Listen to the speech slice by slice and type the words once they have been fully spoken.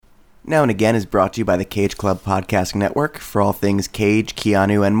Now and Again is brought to you by the CageClub Podcasting Network. For all things Cage,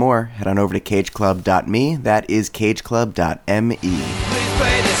 Keanu, and more, head on over to cageclub.me. That is cageclub.me. Please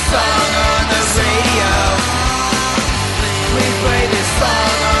play this song on the radio. Please play this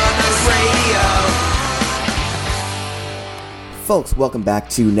song on the radio. Folks, welcome back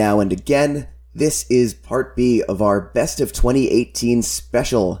to Now and Again. This is part B of our Best of 2018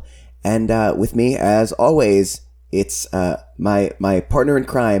 special. And with me, as always, it's my partner in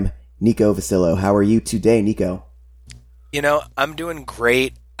crime, Nico Vasillo. How are you today, Nico? You know, I'm doing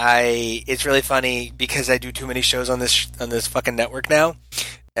great. It's really funny because I do too many shows on this fucking network now.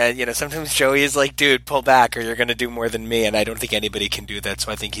 And, you know, sometimes Joey is like, dude, pull back or you're going to do more than me. And I don't think anybody can do that.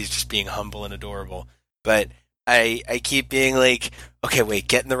 So I think he's just being humble and adorable. But I keep being like, okay, wait,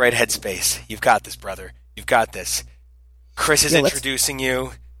 get in the right headspace. You've got this, brother. You've got this. Chris is introducing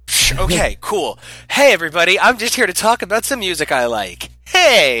you. Okay, cool. Hey, everybody. I'm just here to talk about some music I like.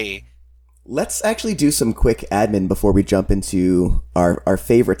 Hey! Let's actually do some quick admin before we jump into our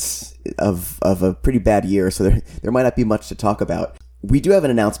favorites of a pretty bad year, so there might not be much to talk about. We do have an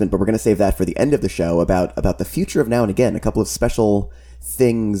announcement, but we're going to save that for the end of the show about the future of Now and Again, a couple of special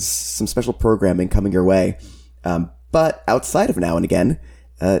things, some special programming coming your way. But outside of Now and Again,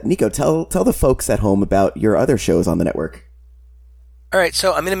 Nico, tell the folks at home about your other shows on the network. All right,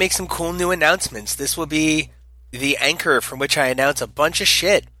 so I'm going to make some cool new announcements. This will be the anchor from which I announce a bunch of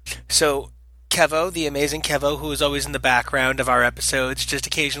shit. So Kevo, the amazing Kevo, who is always in the background of our episodes, just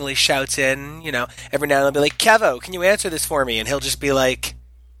occasionally shouts in, you know, every now and then I'll be like, Kevo, can you answer this for me? And he'll just be like,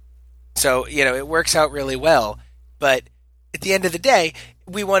 so, you know, it works out really well. But at the end of the day,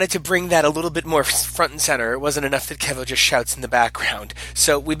 we wanted to bring that a little bit more front and center. It wasn't enough that Kevo just shouts in the background.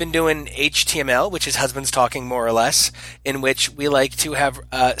 So we've been doing HTML, which is Husbands Talking More or Less, in which we like to have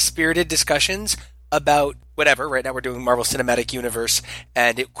spirited discussions about whatever. Right now we're doing Marvel Cinematic Universe,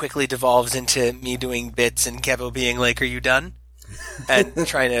 and it quickly devolves into me doing bits and Kevo being like, are you done? And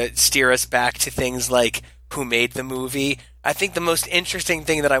trying to steer us back to things like who made the movie. I think the most interesting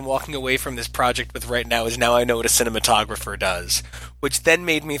thing that I'm walking away from this project with right now is now I know what a cinematographer does, which then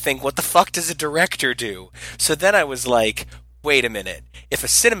made me think, what the fuck does a director do? So then I was like, wait a minute. If a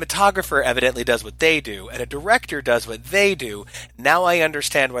cinematographer evidently does what they do, and a director does what they do, now I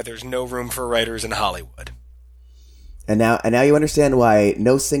understand why there's no room for writers in Hollywood. And now you understand why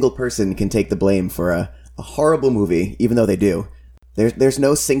no single person can take the blame for a horrible movie, even though they do. There's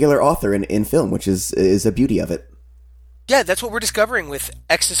no singular author in film, which is a beauty of it. Yeah, that's what we're discovering with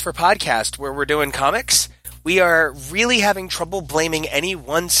X's for Podcast, where we're doing comics. We are really having trouble blaming any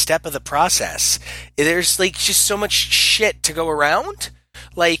one step of the process. There's, like, just so much shit to go around.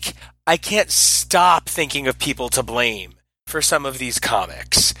 Like, I can't stop thinking of people to blame for some of these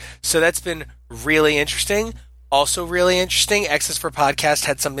comics. So that's been really interesting. Also really interesting, X's for Podcast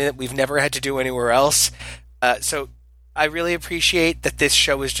had something that we've never had to do anywhere else. So I really appreciate that this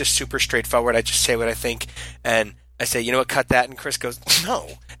show is just super straightforward. I just say what I think, and I say, you know what, cut that, and Chris goes, no,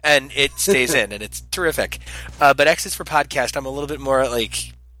 and it stays in, and it's terrific. But X's for Podcast, I'm a little bit more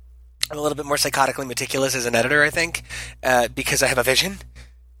psychotically meticulous as an editor, I think, because I have a vision,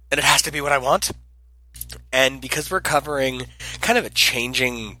 and it has to be what I want. And because we're covering kind of a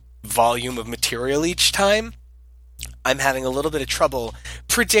changing volume of material each time, I'm having a little bit of trouble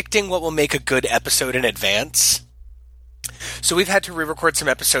predicting what will make a good episode in advance. So we've had to re-record some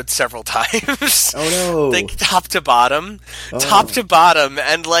episodes several times. Oh no! Like top to bottom.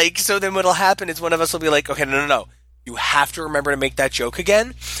 And like, so then what'll happen is one of us will be like, okay, no. You have to remember to make that joke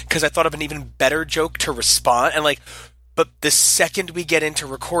again, because I thought of an even better joke to respond. And like, but the second we get into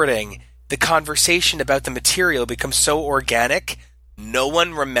recording, the conversation about the material becomes so organic, no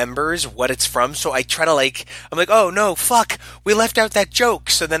one remembers what it's from. So I try to I'm like, oh no, fuck, we left out that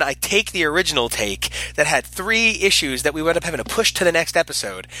joke. So then I take the original take that had 3 issues that we wound up having to push to the next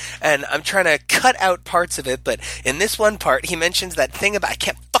episode. And I'm trying to cut out parts of it. But in this one part, he mentions that thing about, I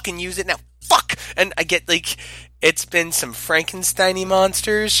can't fucking use it now. Fuck! And I get it's been some Frankenstein-y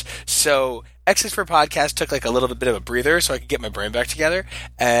monsters. So X's for Podcast took a little bit of a breather so I could get my brain back together.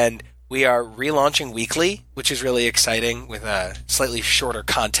 And we are relaunching weekly, which is really exciting, with slightly shorter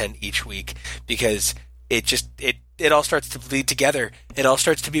content each week, because it all starts to bleed together. It all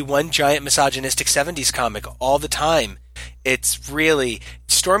starts to be one giant misogynistic 70s comic all the time. It's really,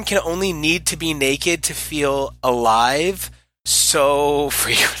 Storm can only need to be naked to feel alive so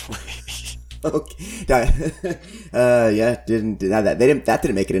frequently. Okay. Yeah, that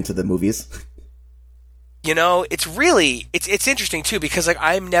didn't make it into the movies. You know, it's interesting too, because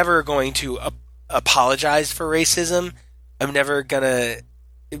I'm never going to apologize for racism. I'm never gonna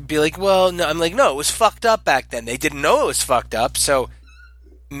be like, well, no. I'm like, no, it was fucked up back then. They didn't know it was fucked up, so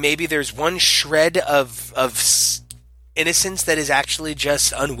maybe there's one shred of innocence that is actually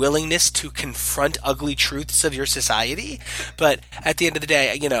just unwillingness to confront ugly truths of your society. But at the end of the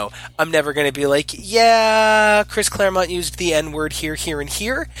day, you know, I'm never going to be like, yeah, Chris Claremont used the N-word here, here, and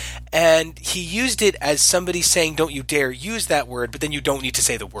here, and he used it as somebody saying, don't you dare use that word, but then you don't need to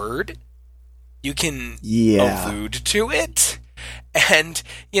say the word. You can allude to it. And,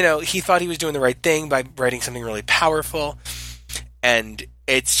 you know, he thought he was doing the right thing by writing something really powerful. And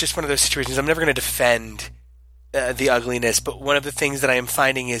it's just one of those situations. I'm never going to defend the ugliness, but one of the things that I am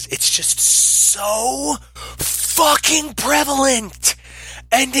finding is it's just so fucking prevalent,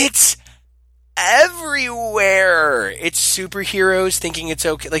 and it's everywhere. It's superheroes thinking it's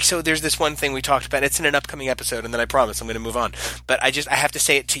okay. Like, so there's this one thing we talked about. It's in an upcoming episode, and then I promise I'm going to move on. But I have to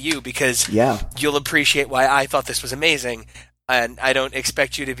say it to you because you'll appreciate why I thought this was amazing. And I don't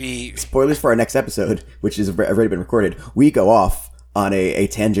expect you to be... Spoilers for our next episode, which has already been recorded. We go off on a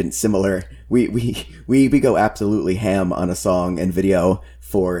tangent similar. We go absolutely ham on a song and video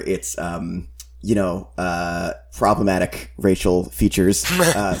for its problematic racial features.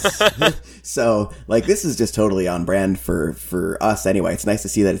 So like this is just totally on brand for us anyway. It's nice to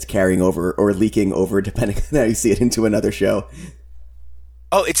see that it's carrying over or leaking over, depending on how you see it, into another show.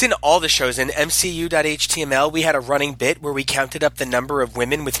 Oh, it's in all the shows. In MCU.html, we had a running bit where we counted up the number of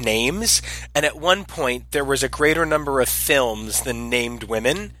women with names, and at one point there was a greater number of films than named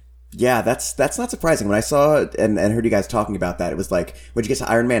women. Yeah, that's not surprising. When I saw it and heard you guys talking about that, it was like, what'd you get to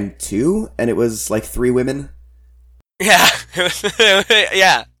Iron Man 2? And it was like 3 women? Yeah.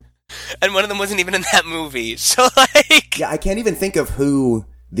 Yeah. And one of them wasn't even in that movie. So, like... Yeah, I can't even think of who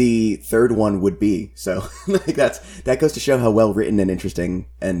the third one would be. So, like, that goes to show how well written and interesting,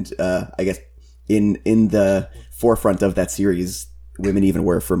 and I guess in the forefront of that series women even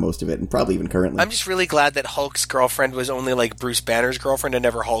were for most of it, and probably even currently. I'm just really glad that Hulk's girlfriend was only like Bruce Banner's girlfriend and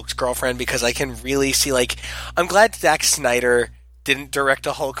never Hulk's girlfriend, because I can really see, like, I'm glad Zack Snyder didn't direct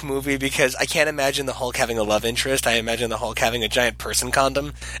a Hulk movie, because I can't imagine the Hulk having a love interest. I imagine the Hulk having a giant person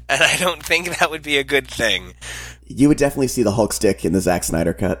condom, and I don't think that would be a good thing. You would definitely see the Hulk stick in the Zack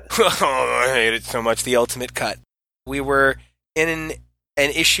Snyder cut. Oh, I hate it so much. The ultimate cut. We were in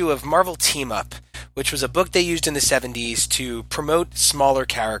an issue of Marvel Team Up, which was a book they used in the 70s to promote smaller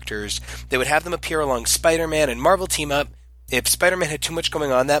characters. They would have them appear along Spider-Man and Marvel Team Up. If Spider-Man had too much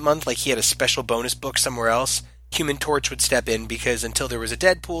going on that month, like he had a special bonus book somewhere else, Human Torch would step in, because until there was a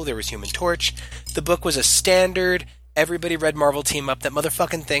Deadpool, there was Human Torch. The book was a standard. Everybody read Marvel Team Up. That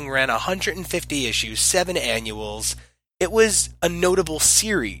motherfucking thing ran 150 issues, 7 annuals. It was a notable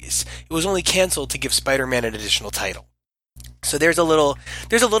series. It was only canceled to give Spider-Man an additional title. So there's a little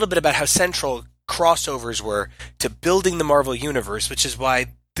bit about how central crossovers were to building the Marvel Universe, which is why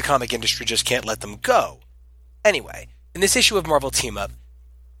the comic industry just can't let them go. Anyway, in this issue of Marvel Team Up,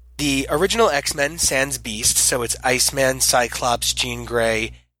 the original X-Men, sans Beast, so it's Iceman, Cyclops, Jean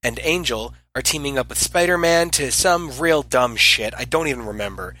Grey, and Angel, are teaming up with Spider-Man to some real dumb shit. I don't even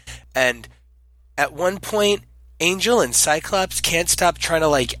remember. And at one point, Angel and Cyclops can't stop trying to,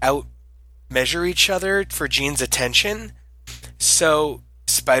 like, out-measure each other for Jean's attention. So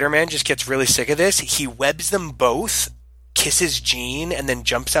Spider-Man just gets really sick of this. He webs them both, kisses Jean, and then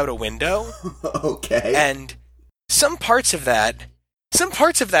jumps out a window. Okay. And some parts of that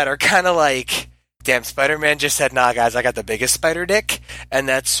are kind of like, damn, Spider-Man just said, nah, guys, I got the biggest spider dick, and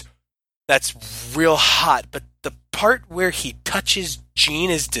that's real hot. But the part where he touches Jean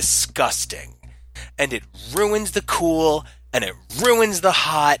is disgusting, and it ruins the cool, and it ruins the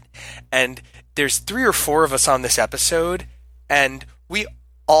hot, and there's 3 or 4 of us on this episode, and we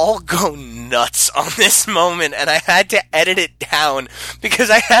all go nuts on this moment, and I had to edit it down because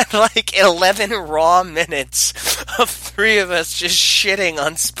I had like 11 raw minutes of 3 of us just shitting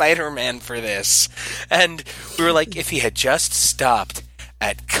on Spider-Man for this. And we were like, if he had just stopped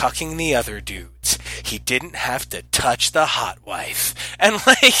at cucking the other dudes, he didn't have to touch the hot wife. And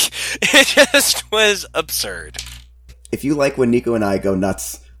like, it just was absurd. If you like when Nico and I go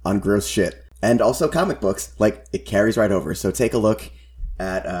nuts on gross shit, and also comic books, like, it carries right over. So take a look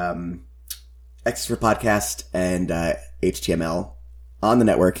at X for Podcast and HTML on the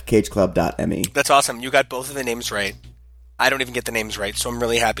network, CageClub.me. That's awesome. You got both of the names right. I don't even get the names right, so I'm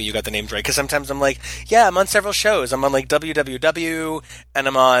really happy you got the names right. Because sometimes I'm like, yeah, I'm on several shows. I'm on like WWW, and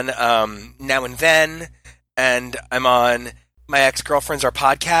I'm on Now and Then, and I'm on My Ex-Girlfriends Are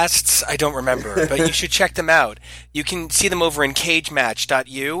Podcasts. I don't remember, but you should check them out. You can see them over in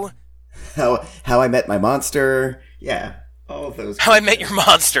cagematch.u. How I Met My Monster. Yeah, all of those. How I Met Your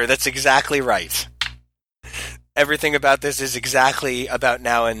Monster. That's exactly right. Everything about this is exactly about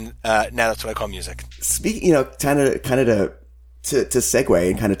now, and now that's what I call music. Speaking, kind of to to segue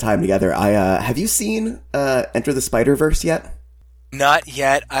and kind of tie them together, have you seen Enter the Spider-Verse yet? Not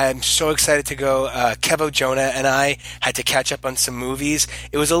yet. I'm so excited to go. Kevo, Jonah, and I had to catch up on some movies.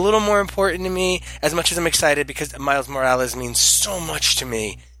 It was a little more important to me, as much as I'm excited, because Miles Morales means so much to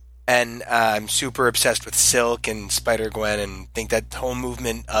me. And I'm super obsessed with Silk and Spider-Gwen, and think that whole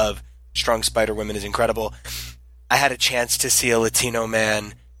movement of strong Spider-Women is incredible. I had a chance to see a Latino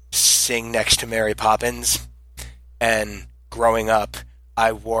man sing next to Mary Poppins, and growing up,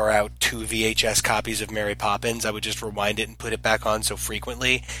 I wore out 2 VHS copies of Mary Poppins. I would just rewind it and put it back on so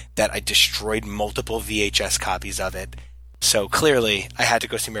frequently that I destroyed multiple VHS copies of it. So clearly, I had to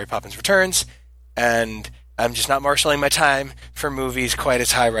go see Mary Poppins Returns, and I'm just not marshalling my time for movies quite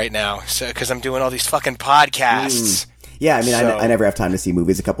as high right now, because I'm doing all these fucking podcasts. Yeah, I mean, I never have time to see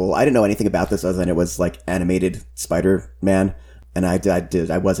movies. I didn't know anything about this other than it was like animated Spider-Man, and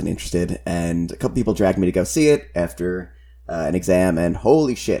I wasn't interested. And a couple people dragged me to go see it after an exam, and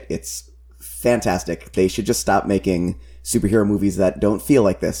holy shit, it's fantastic. They should just stop making superhero movies that don't feel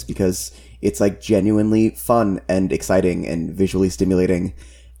like this, because it's like genuinely fun and exciting and visually stimulating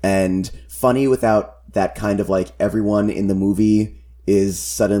and funny without that kind of like everyone in the movie is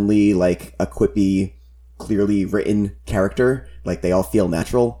suddenly like a quippy, clearly written character. Like they all feel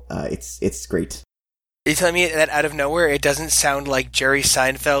natural. It's great. Are you telling me that out of nowhere it doesn't sound like Jerry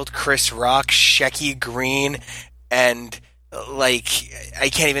Seinfeld, Chris Rock, Shecky Green, and like I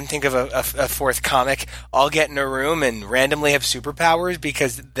can't even think of a fourth comic all get in a room and randomly have superpowers?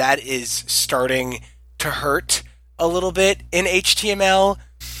 Because that is starting to hurt a little bit in HTML.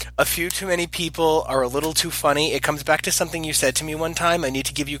 A few too many people are a little too funny. It comes back to something you said to me one time. I need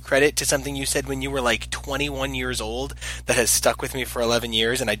to give you credit to something you said when you were like 21 years old that has stuck with me for 11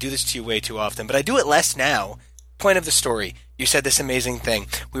 years, and I do this to you way too often, but I do it less now. Point of the story. You said this amazing thing.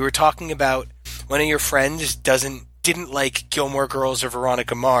 We were talking about one of your friends didn't like Gilmore Girls or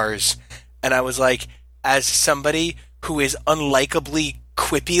Veronica Mars, and I was like, as somebody who is unlikably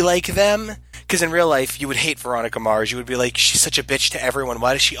quippy like them, because in real life you would hate Veronica Mars, you would be like, she's such a bitch to everyone,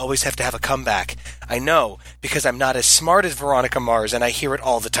 why does she always have to have a comeback? I know, because I'm not as smart as Veronica Mars and I hear it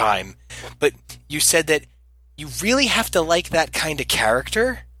all the time. But you said that you really have to like that kind of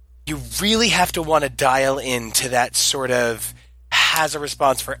character. You really have to want to dial into that sort of has a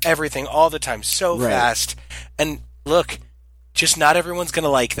response for everything all the time so fast. And look, just not everyone's going to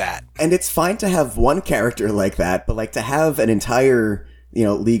like that. And it's fine to have one character like that, but like to have an entire,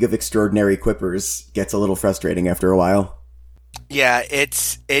 League of Extraordinary Quippers gets a little frustrating after a while. Yeah,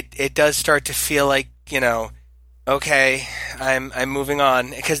 it does start to feel like, okay, I'm moving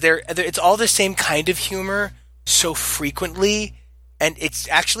on, because it's all the same kind of humor so frequently, and it's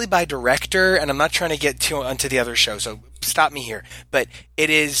actually by director, and I'm not trying to get onto the other show, so stop me here, but it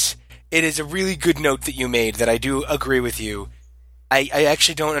is a really good note that you made that I do agree with you. I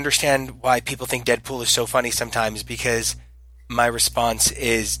actually don't understand why people think Deadpool is so funny sometimes, because my response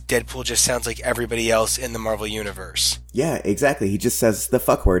is Deadpool just sounds like everybody else in the Marvel Universe. Yeah, exactly. He just says the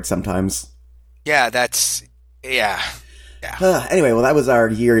fuck word sometimes. Yeah, Yeah. Anyway, well, that was our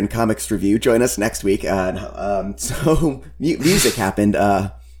year in comics review. Join us next week. So music happened.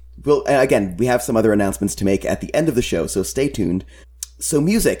 Again, we have some other announcements to make at the end of the show, so stay tuned. So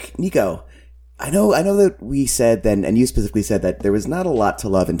music, Nico, I know that we said then, and you specifically said that there was not a lot to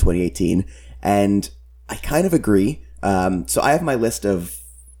love in 2018, and I kind of agree. So I have my list of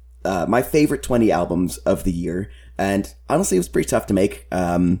my favorite 20 albums of the year, and honestly, it was pretty tough to make.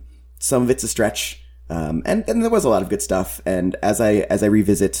 Some of it's a stretch, and there was a lot of good stuff. And as I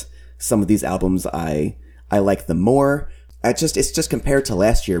revisit some of these albums, I like them more. It's just compared to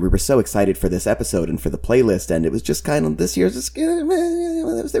last year, we were so excited for this episode and for the playlist, and it was just kind of this year's. There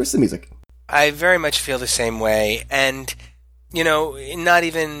was some music. I very much feel the same way, and not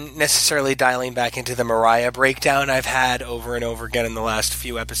even necessarily dialing back into the Mariah breakdown I've had over and over again in the last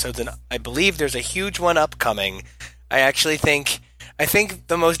few episodes, and I believe there's a huge one upcoming. I think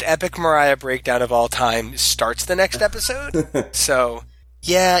the most epic Mariah breakdown of all time starts the next episode. So,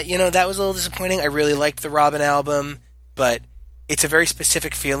 yeah, that was a little disappointing. I really liked the Robin album, but it's a very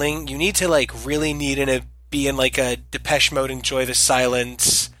specific feeling. You need to really be in a Depeche Mode, enjoy the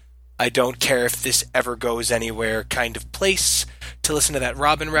silence, I don't care if this ever goes anywhere kind of place to listen to that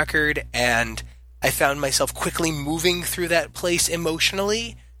Robin record, and I found myself quickly moving through that place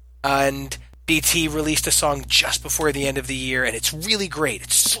emotionally, and BT released a song just before the end of the year, and it's really great.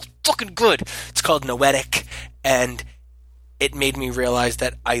 It's so fucking good. It's called Noetic, and it made me realize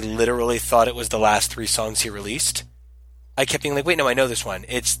that I literally thought it was the last 3 songs he released. I kept being like, wait, no, I know this one.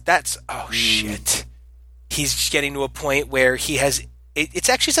 Shit. He's getting to a point where he has it's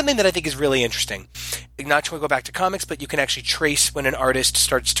actually something that I think is really interesting. Not to go back to comics, but you can actually trace when an artist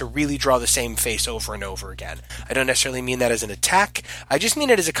starts to really draw the same face over and over again. I don't necessarily mean that as an attack. I just mean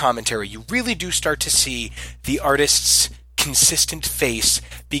it as a commentary. You really do start to see the artist's consistent face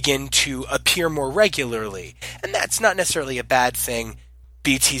begin to appear more regularly. And that's not necessarily a bad thing.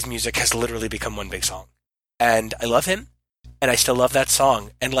 BT's music has literally become one big song. And I love him, and I still love that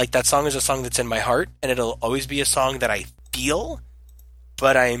song. And like, that song is a song that's in my heart, and it'll always be a song that I feel.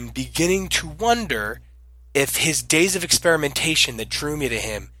 But I'm beginning to wonder if his days of experimentation that drew me to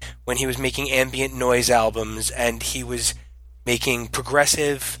him, when he was making ambient noise albums and he was making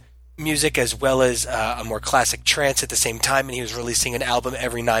progressive music as well as a more classic trance at the same time, and he was releasing an album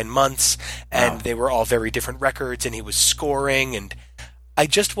every 9 months, and They were all very different records, and he was scoring, and I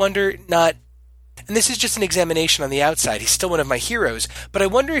just wonder, and this is just an examination on the outside, he's still one of my heroes, but I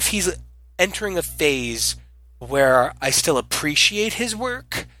wonder if he's entering a phase where I still appreciate his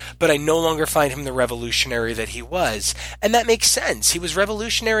work, but I no longer find him the revolutionary that he was. And that makes sense. He was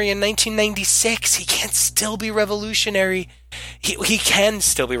revolutionary in 1996. He can't still be revolutionary. He can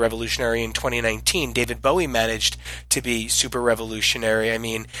still be revolutionary in 2019. David Bowie managed to be super revolutionary. I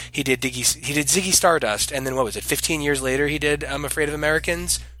mean, he did Ziggy Stardust, and then what was it, 15 years later he did I'm Afraid of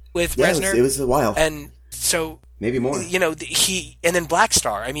Americans with Reznor? It was a while. And so... Maybe more. And then Black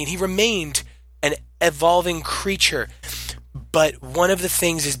Star. I mean, he remained an evolving creature. But one of the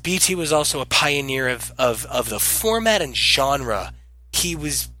things is BT was also a pioneer of the format and genre. He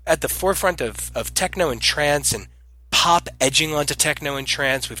was at the forefront of techno and trance and pop edging onto techno and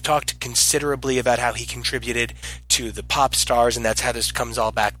trance. We've talked considerably about how he contributed to the pop stars, and that's how this comes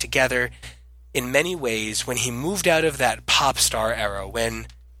all back together. In many ways, when he moved out of that pop star era, when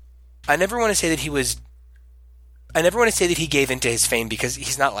I never want to say that he gave into his fame, because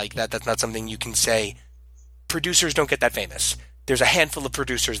he's not like that. That's not something you can say. Producers don't get that famous. There's a handful of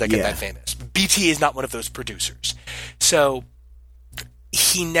producers that get that famous. BT is not one of those producers. So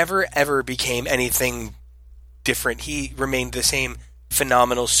he never ever became anything different. He remained the same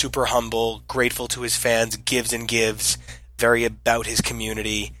phenomenal, super humble, grateful to his fans, gives and gives, very about his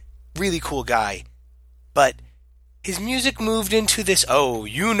community, really cool guy. But his music moved into this,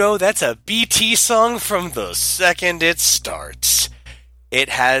 that's a BT song from the second it starts. It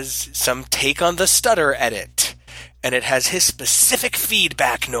has some take on the stutter edit, and it has his specific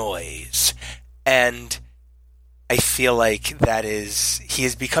feedback noise. And I feel like he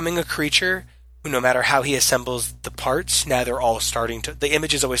is becoming a creature who, no matter how he assembles the parts, now the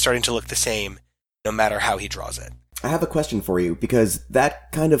image is always starting to look the same, no matter how he draws it. I have a question for you, because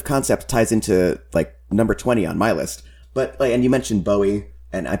that kind of concept ties into, number 20 on my list. But, and you mentioned Bowie,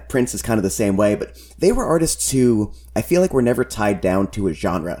 and Prince is kind of the same way, but they were artists who I feel like were never tied down to a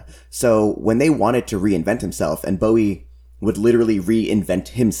genre. So when they wanted to reinvent himself, and Bowie would literally reinvent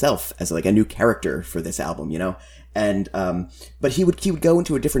himself as a new character for this album, and, but he would go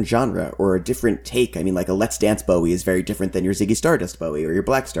into a different genre or a different take. I mean, a Let's Dance Bowie is very different than your Ziggy Stardust Bowie or your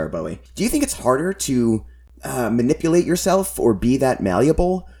Black Star Bowie. Do you think it's harder to manipulate yourself or be that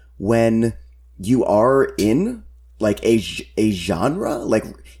malleable when you are in a genre?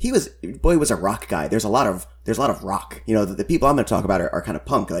 Bowie was a rock guy. There's a lot of rock. The people I'm going to talk about are kind of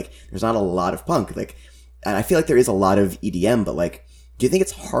punk. There's not a lot of punk. And I feel like there is a lot of EDM, but do you think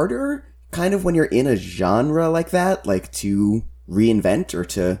it's harder kind of when you're in a genre like that, to reinvent or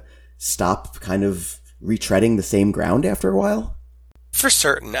to stop kind of retreading the same ground after a while? For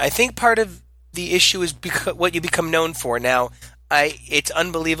certain. I think part of the issue is what you become known for. Now, it's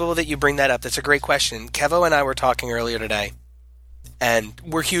unbelievable that you bring that up. That's a great question. Kevo and I were talking earlier today, and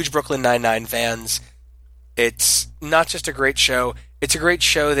we're huge Brooklyn Nine-Nine fans. It's not just a great show. It's a great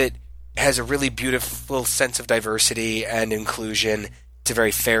show that has a really beautiful sense of diversity and inclusion. It's a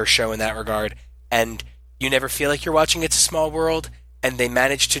very fair show in that regard. And you never feel like you're watching It's a Small World, and they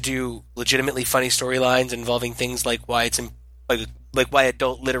manage to do legitimately funny storylines involving things like why why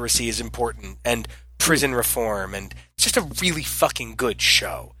adult literacy is important, and prison reform, and it's just a really fucking good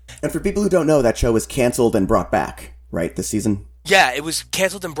show. And for people who don't know, that show was canceled and brought back, right, this season? Yeah, it was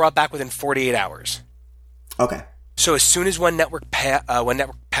canceled and brought back within 48 hours. Okay. So as soon as one network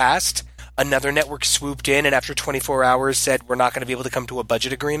passed, another network swooped in, and after 24 hours said, we're not going to be able to come to a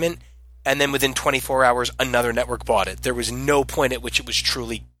budget agreement, and then within 24 hours, another network bought it. There was no point at which it was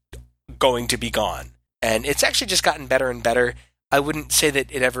truly going to be gone. And it's actually just gotten better and better. I wouldn't say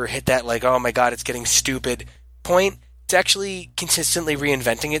that it ever hit that, oh my god, it's getting stupid point. It's actually consistently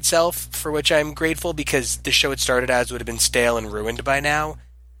reinventing itself, for which I'm grateful, because the show it started as would have been stale and ruined by now.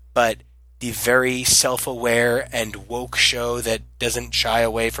 But the very self-aware and woke show that doesn't shy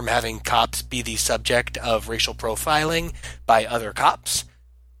away from having cops be the subject of racial profiling by other cops.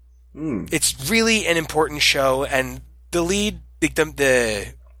 It's really an important show, and the lead,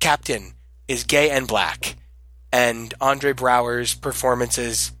 the captain, is gay and black, and Andre Braugher's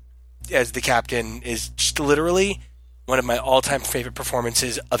performances as the captain is just literally one of my all-time favorite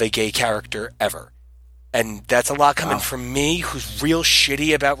performances of a gay character ever. And that's a lot coming from me, who's real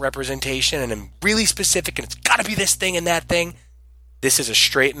shitty about representation, and I'm really specific, and it's gotta be this thing and that thing. This is a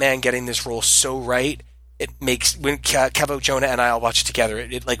straight man getting this role so right. It makes, when Kevo, Jonah, and I all watch it together,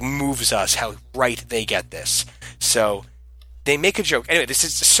 it like moves us how right they get this. So they make a joke. Anyway, this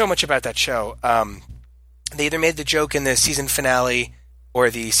is so much about that show. They either made the joke in the season finale or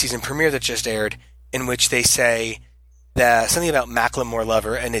the season premiere that just aired, in which they say something about Macklemore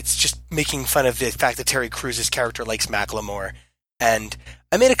lover, and it's just making fun of the fact that Terry Crews's character likes Macklemore. And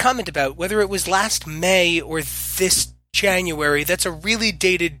I made a comment about whether it was last May or this January. That's a really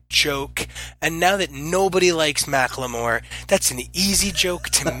dated joke, and now that nobody likes Macklemore, that's an easy joke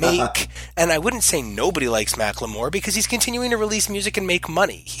to make. And I wouldn't say nobody likes Macklemore, because he's continuing to release music and make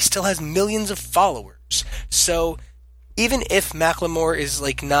money. He still has millions of followers. So even if Macklemore is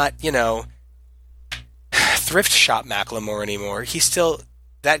like not, thrift shop Macklemore anymore, he's still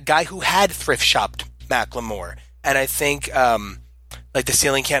that guy who had thrift shopped Macklemore. And I think like The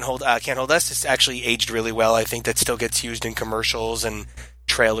Ceiling Can't Hold Us, it's actually aged really well. I think that still gets used in commercials and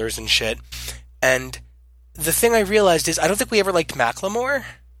trailers and shit. And the thing I realized is I don't think we ever liked Macklemore.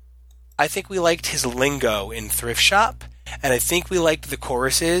 I think we liked his lingo in Thrift Shop, and I think we liked the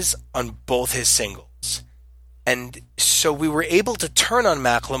choruses on both his singles. And so we were able to turn on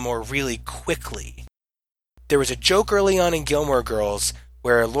Macklemore really quickly. There was a joke early on in Gilmore Girls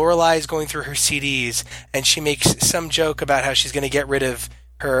where Lorelai is going through her CDs, and she makes some joke about how she's going to get rid of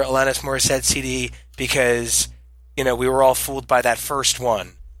her Alanis Morissette CD because, we were all fooled by that first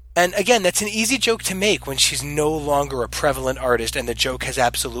one. And again, that's an easy joke to make when she's no longer a prevalent artist and the joke has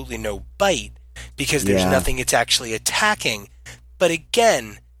absolutely no bite because there's nothing it's actually attacking. But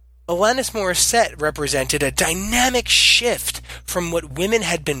again, Alanis Morissette represented a dynamic shift from what women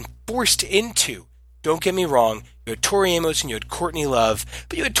had been forced into. Don't get me wrong, you had Tori Amos and you had Courtney Love,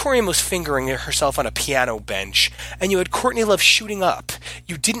 but you had Tori Amos fingering herself on a piano bench, and you had Courtney Love shooting up.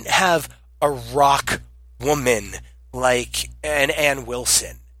 You didn't have a rock woman like an Ann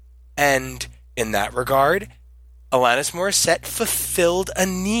Wilson. And in that regard, Alanis Morissette fulfilled a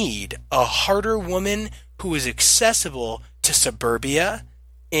need, a harder woman who was accessible to suburbia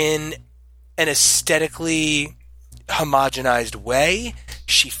in an aesthetically homogenized way.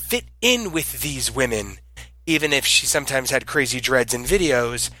 She fit in with these women, even if she sometimes had crazy dreads in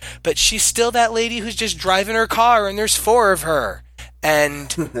videos, but she's still that lady who's just driving her car and there's 4 of her.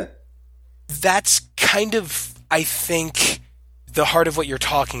 And that's kind of, I think, the heart of what you're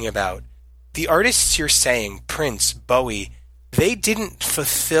talking about. The artists you're saying, Prince, Bowie, they didn't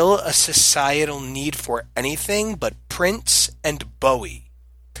fulfill a societal need for anything but Prince and Bowie.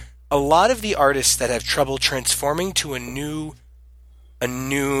 A lot of the artists that have trouble transforming to a new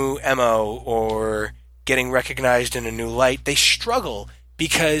MO or getting recognized in a new light, they struggle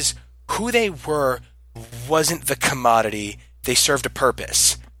because who they were wasn't the commodity. They served a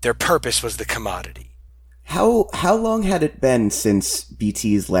purpose. Their purpose was the commodity. How long had it been since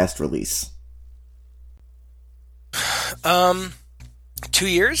BT's last release? 2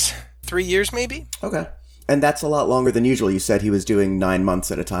 years? 3 years maybe? Okay. And that's a lot longer than usual. You said he was doing 9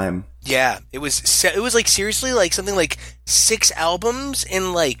 months at a time. Yeah, it was like seriously like something like 6 albums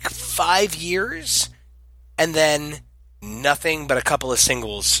in like 5 years, and then nothing but a couple of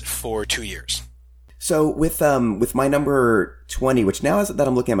singles for 2 years. So with my number 20, which now that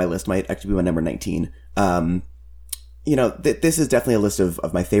I'm looking at my list might actually be my number 19. This is definitely a list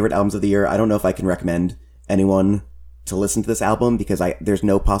of my favorite albums of the year. I don't know if I can recommend anyone to listen to this album because there's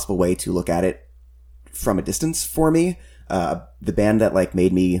no possible way to look at it from a distance for me. The band that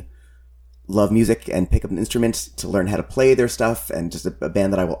made me love music and pick up an instrument to learn how to play their stuff, and just a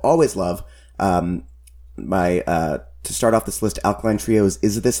band that I will always love. To start off this list, Alkaline Trio's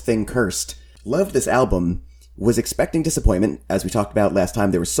Is This Thing Cursed? Loved this album. Was expecting disappointment. As we talked about last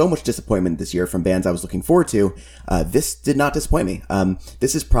time, there was so much disappointment this year from bands I was looking forward to. This did not disappoint me.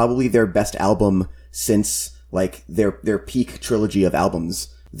 This is probably their best album since their peak trilogy of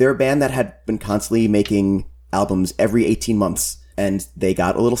albums. They're a band that had been constantly making albums every 18 months, and they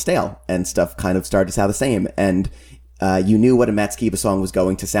got a little stale, and stuff kind of started to sound the same, and you knew what a Matt Skiba song was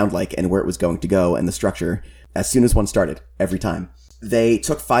going to sound like and where it was going to go and the structure as soon as one started, every time. They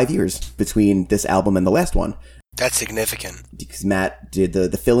took 5 years between this album and the last one. That's significant. Because Matt did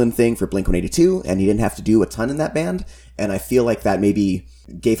the fill-in thing for Blink-182, and he didn't have to do a ton in that band. And I feel like that maybe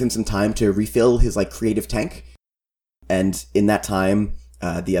gave him some time to refill his like creative tank. And in that time,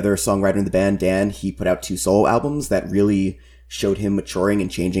 the other songwriter in the band, Dan, he put out 2 solo albums that really showed him maturing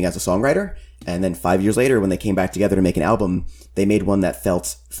and changing as a songwriter. And then 5 years later, when they came back together to make an album, they made one that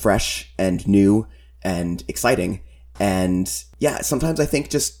felt fresh and new and exciting. And yeah, sometimes I think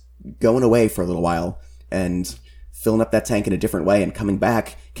just going away for a little while and filling up that tank in a different way and coming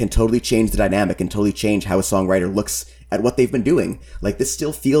back can totally change the dynamic and totally change how a songwriter looks at what they've been doing. Like, this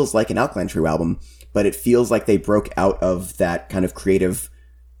still feels like an Alkaline Trio album, but it feels like they broke out of that kind of creative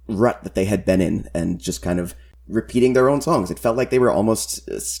rut that they had been in and just kind of repeating their own songs. It felt like they were almost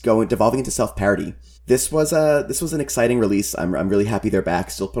devolving into self-parody. This was an exciting release. I'm really happy they're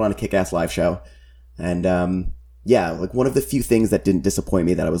back. Still put on a kick-ass live show. And, yeah, like one of the few things that didn't disappoint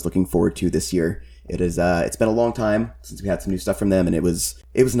me that I was looking forward to this year. It's been a long time since we had some new stuff from them, and it was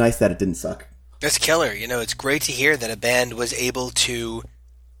nice that it didn't suck. That's killer. You know, it's great to hear that a band was able to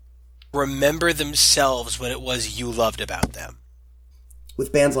remember themselves what it was you loved about them.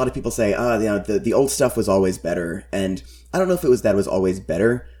 With bands, a lot of people say, the old stuff was always better. And I don't know if it was that it was always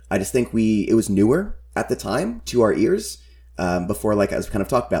better. I just think it was newer at the time to our ears. Before, like, as we kind of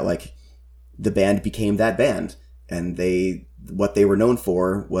talked about, like, the band became that band. And what they were known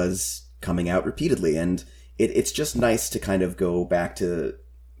for was coming out repeatedly. And it's just nice to kind of go back to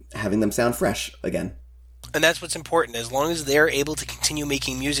having them sound fresh again. And that's what's important. As long as they're able to continue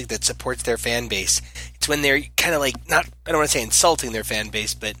making music that supports their fan base, it's when they're kind of like, I don't want to say insulting their fan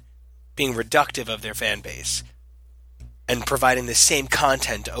base, but being reductive of their fan base and providing the same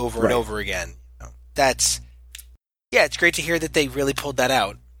content over and over again. It's great to hear that they really pulled that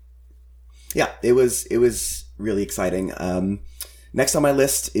out. Yeah, it was really exciting. Next on my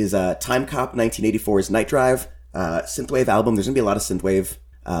list is Time Cop 1984's Night Drive, synthwave album. There's going to be a lot of synthwave,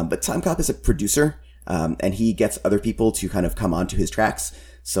 but Time Cop is a producer, and he gets other people to kind of come onto his tracks.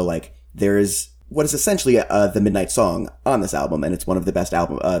 So, like, there is what is essentially the Midnight Song on this album, and it's one of the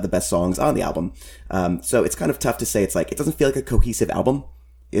best songs on the album. So it's kind of tough to say. It's like, it doesn't feel like a cohesive album.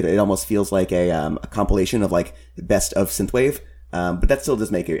 It almost feels like a compilation of like the best of synthwave, but that still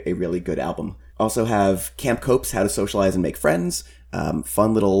does make a really good album. Also have Camp Cope's How to Socialize and Make Friends,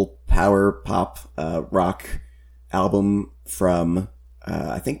 fun little power pop rock album from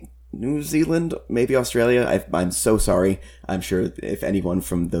I think New Zealand, maybe Australia. I'm so sorry. I'm sure if anyone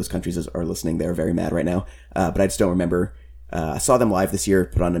from those countries are listening, they're very mad right now. But I just don't remember. I saw them live this year,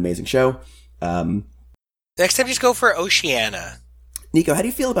 put on an amazing show. Next time, just go for Oceania. Nico, how do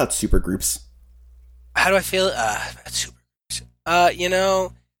you feel about supergroups? How do I feel about supergroups?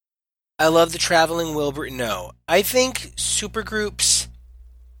 I love the Traveling Wilbur. No, I think supergroups.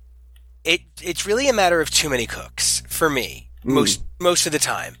 It's really a matter of too many cooks for me. Most of the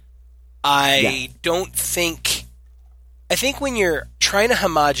time. I think when you're trying to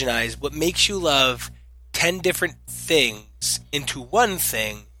homogenize what makes you love 10 different things into one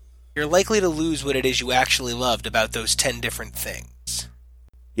thing, you're likely to lose what it is you actually loved about those 10 different things.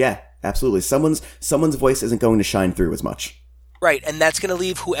 Yeah, absolutely. Someone's voice isn't going to shine through as much. Right, and that's going to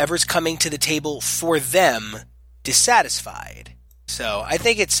leave whoever's coming to the table for them dissatisfied. So I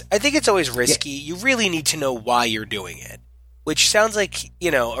think it's always risky. Yeah. You really need to know why you're doing it. Which sounds like,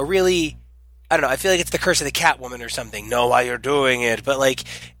 a really, I don't know, I feel like it's the curse of the Catwoman or something. Know why you're doing it. But, like,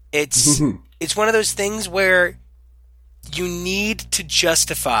 it's one of those things where you need to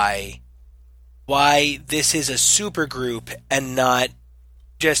justify why this is a supergroup and not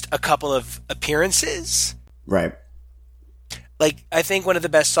just a couple of appearances. Right. Like, I think one of the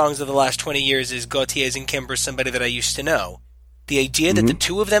best songs of the last 20 years is Gautier's and Kimber, Somebody That I Used to Know. The idea that the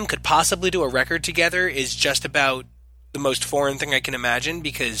two of them could possibly do a record together is just about the most foreign thing I can imagine,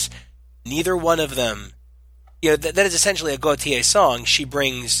 because neither one of them, that is essentially a Gautier song. She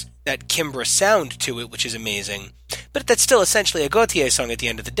brings that Kimbra sound to it, which is amazing, but that's still essentially a Gautier song at the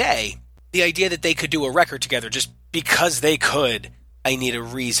end of the day. The idea that they could do a record together just because they could, I need a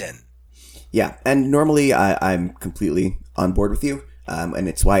reason. Yeah, and normally I'm completely on board with you, and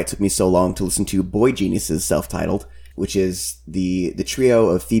it's why it took me so long to listen to Boy Genius's self-titled, which is the trio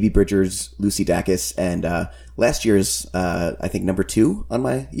of Phoebe Bridgers, Lucy Dacus, and last year's, I think, number 2 on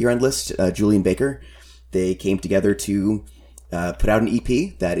my year-end list, Julian Baker. They came together to put out an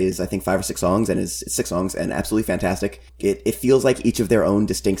EP that is, I think, 5 or 6 songs, and is 6 songs, and absolutely fantastic. It feels like each of their own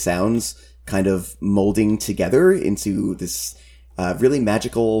distinct sounds kind of molding together into this really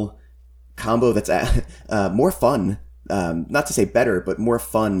magical combo that's more fun. Not to say better, but more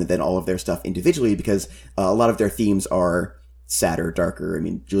fun than all of their stuff individually, because a lot of their themes are sadder, darker. I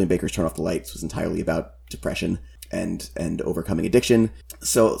mean, Julian Baker's Turn Off the Lights was entirely about depression and overcoming addiction.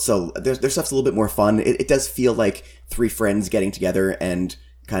 So their stuff's a little bit more fun. It does feel like three friends getting together and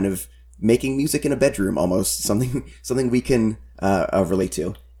kind of making music in a bedroom, almost something we can relate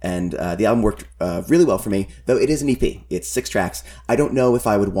to. And the album worked really well for me, though it is an EP. It's 6 tracks. I don't know if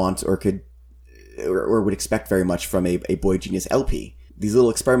I would want or could or would expect very much from a Boy Genius LP. These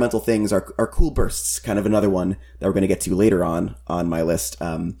little experimental things are cool bursts. Kind of another one that we're going to get to later on my list.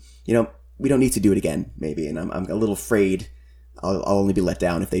 We don't need to do it again, maybe, and I'm a little afraid I'll only be let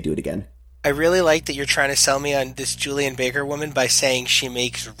down if they do it again. I really like that you're trying to sell me on this Julian Baker woman by saying she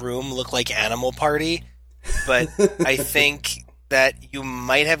makes Room look like Animal Party, but I think that you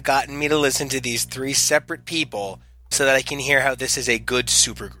might have gotten me to listen to these 3 separate people so that I can hear how this is a good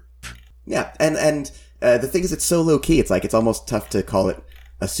supergroup. Yeah, and the thing is, it's so low-key, it's almost tough to call it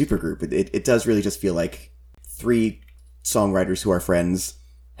a supergroup. It does really just feel like 3 songwriters who are friends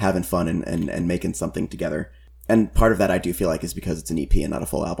having fun and making something together. And part of that I do feel like is because it's an EP and not a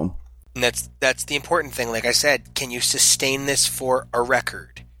full album. And that's the important thing. Like I said, can you sustain this for a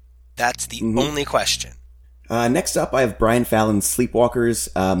record? That's the only question. Next up, I have Brian Fallon's Sleepwalkers.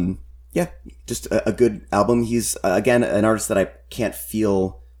 Just a good album. He's, again, an artist that I can't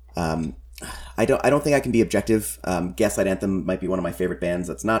feel... I don't think I can be objective. Gaslight Anthem might be one of my favorite bands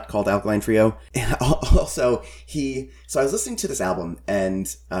that's not called Alkaline Trio. And also, so I was listening to this album,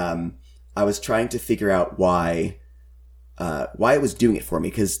 and I was trying to figure out why it was doing it for me,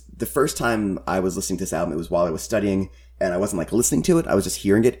 because the first time I was listening to this album, it was while I was studying, and I wasn't like listening to it, I was just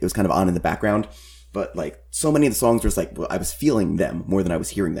hearing it. It was kind of on in the background, but like so many of the songs were just like, well, I was feeling them more than I was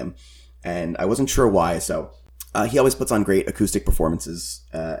hearing them, and I wasn't sure why. So he always puts on great acoustic performances,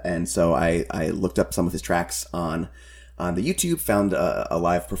 and so I looked up some of his tracks on the YouTube, found a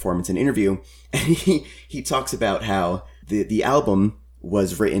live performance and interview, and he talks about how the album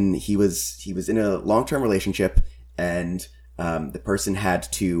was written. He was in a long-term relationship, and the person had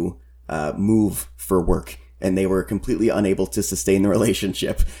to move for work, and they were completely unable to sustain the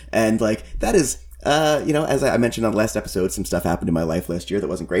relationship. And like, that is, as I mentioned on the last episode, some stuff happened in my life last year that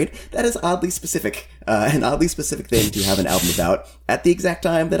wasn't great. That is oddly specific, an oddly specific thing to have an album about at the exact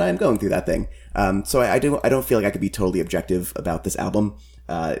time that I'm going through that thing. So I don't feel like I could be totally objective about this album.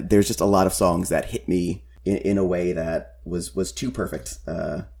 There's just a lot of songs that hit me in a way that was too perfect.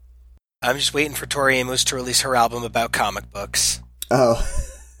 I'm just waiting for Tori Amos to release her album about comic books. Oh,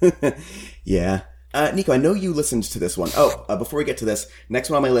 yeah. Nico, I know you listened to this one. Before we get to this, next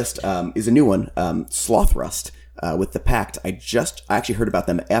one on my list is a new one, Sloth Rust, with The Pact. I actually heard about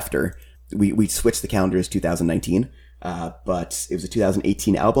them after we switched the calendars 2019, but it was a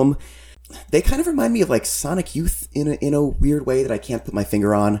 2018 album. They kind of remind me of like Sonic Youth in a weird way that I can't put my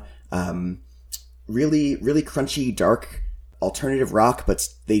finger on. Really, really crunchy, dark, alternative rock, but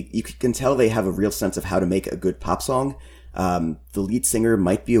you can tell they have a real sense of how to make a good pop song. The lead singer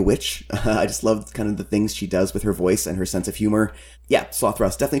might be a witch. I just love kind of the things she does with her voice and her sense of humor. Yeah, Sloth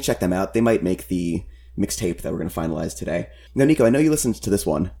Rust, definitely check them out. They might make the mixtape that we're going to finalize today. Now, Nico, I know you listened to this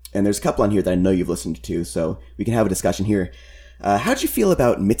one, and there's a couple on here that I know you've listened to, so we can have a discussion here. How'd you feel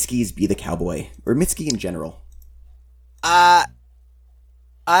about Mitski's Be the Cowboy, or Mitski in general? I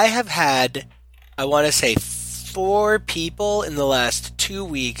have had, I want to say, 4 people in the last 2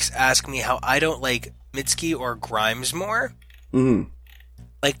 weeks ask me how I don't like Mitski or Grimes more. Mm-hmm.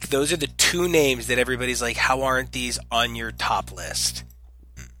 Like, those are the 2 names that everybody's like, how aren't these on your top list?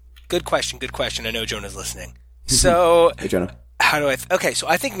 Good question. I know Jonah's listening. So, hey, Jonah. How do I... Okay, so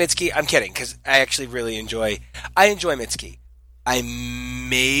I think Mitski... I'm kidding, because I actually really enjoy Mitski. I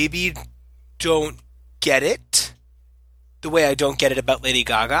maybe don't get it the way I don't get it about Lady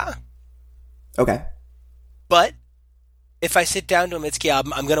Gaga. Okay. But if I sit down to a Mitski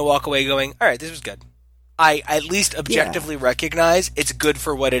album, I'm going to walk away going, all right, this was good. I at least objectively recognize it's good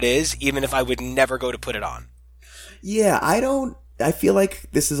for what it is, even if I would never go to put it on. Yeah, I feel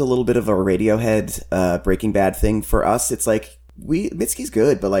like this is a little bit of a Radiohead Breaking Bad thing for us. It's like, Mitski's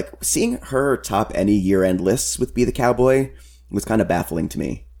good, but like seeing her top any year-end lists with Be the Cowboy was kind of baffling to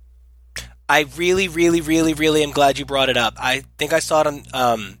me. I really, really, really, really am glad you brought it up. I think I saw it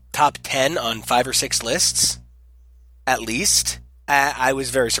on top 10 on 5 or 6 lists, at least. I was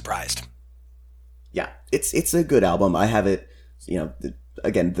very surprised. Yeah, it's a good album. I have it,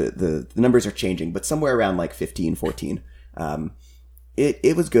 again, the numbers are changing, but somewhere around like 15, 14.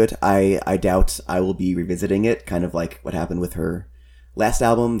 It was good. I doubt I will be revisiting it, kind of like what happened with her last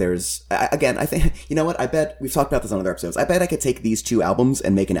album. I think, you know what, I bet, we've talked about this on other episodes, I bet I could take these 2 albums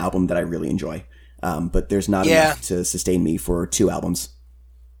and make an album that I really enjoy. But there's not enough to sustain me for 2 albums.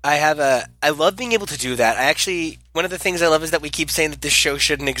 I love being able to do that. One of the things I love is that we keep saying that this show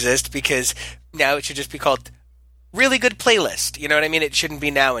shouldn't exist because now it should just be called Really Good Playlist. You know what I mean? It shouldn't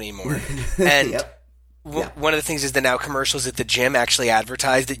be now anymore. And Yep. one of the things is that now commercials at the gym actually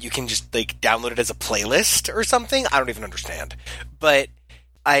advertise that you can just like download it as a playlist or something. I don't even understand. But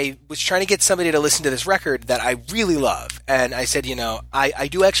I was trying to get somebody to listen to this record that I really love. And I said, I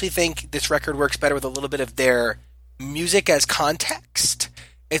do actually think this record works better with a little bit of their music as context.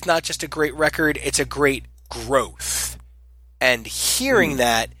 It's not just a great record, it's a great growth. And hearing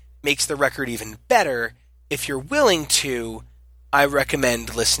that makes the record even better. If you're willing to, I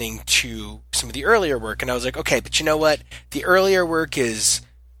recommend listening to some of the earlier work. And I was like, okay, but you know what? The earlier work is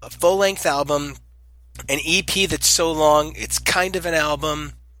a full-length album, an EP that's so long, it's kind of an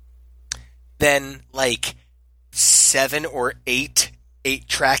album, then like 7 or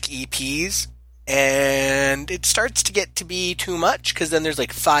 8-track EPs, and it starts to get to be too much, because then there's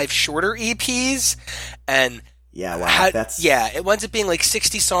like 5 shorter EPs, and Yeah, wow. it winds up being like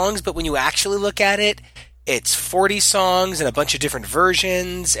 60 songs, but when you actually look at it, it's 40 songs and a bunch of different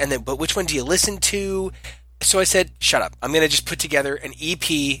versions, and then, but which one do you listen to? So I said, shut up. I'm going to just put together an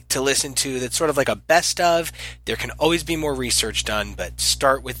EP to listen to that's sort of like a best of. There can always be more research done, but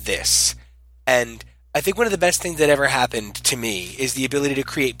start with this. And I think one of the best things that ever happened to me is the ability to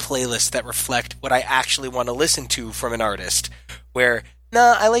create playlists that reflect what I actually want to listen to from an artist. Where,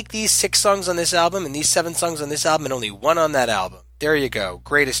 I like these 6 songs on this album and these 7 songs on this album and only 1 on that album. There you go.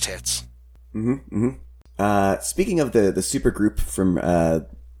 Greatest hits. Speaking of the supergroup from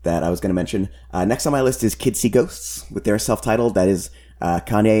that I was going to mention, next on my list is Kids See Ghosts with their self-titled. That is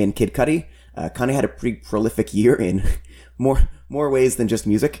Kanye and Kid Cudi. Kanye had a pretty prolific year in more ways than just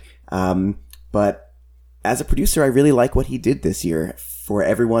music. But as a producer, I really like what he did this year for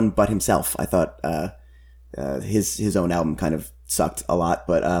everyone but himself. I thought his own album kind of sucked a lot,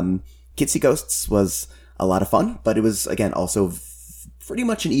 but Kids See Ghosts was a lot of fun. But it was, again, also pretty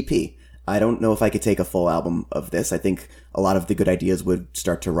much an EP. I don't know if I could take a full album of this. I think a lot of the good ideas would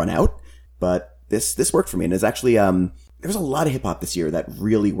start to run out, but this worked for me. And there's actually, there was a lot of hip hop this year that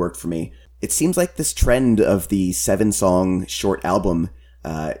really worked for me. It seems like this trend of the 7-song short album,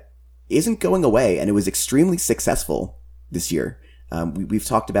 isn't going away, and it was extremely successful this year. We've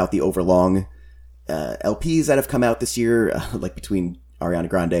talked about the overlong, LPs that have come out this year, like between Ariana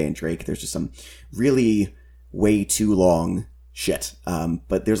Grande and Drake. There's just some really way too long shit.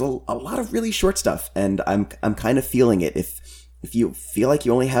 But there's a lot of really short stuff, and I'm kind of feeling it. If you feel like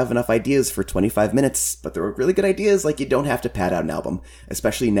you only have enough ideas for 25 minutes, but they're really good ideas, like, you don't have to pad out an album,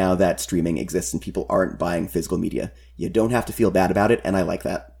 especially now that streaming exists and people aren't buying physical media. You don't have to feel bad about it, and I like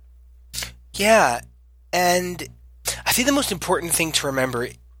that. Yeah, and I think the most important thing to remember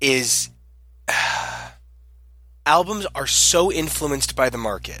is albums are so influenced by the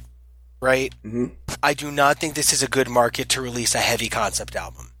market. Right? Mm-hmm. I do not think this is a good market to release a heavy concept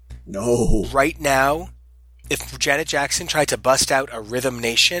album. No. Right now, if Janet Jackson tried to bust out a Rhythm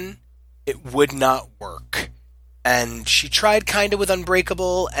Nation, it would not work. And she tried kind of with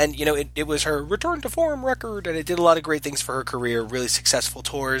Unbreakable, and, it was her return to form record, and it did a lot of great things for her career, really successful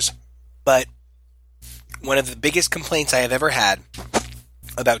tours. But one of the biggest complaints I have ever had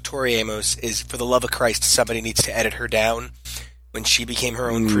about Tori Amos is, for the love of Christ, somebody needs to edit her down. When she became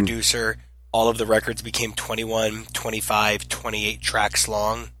her own producer, all of the records became 21, 25, 28 tracks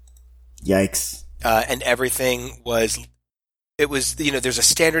long. Yikes. And everything was, there's a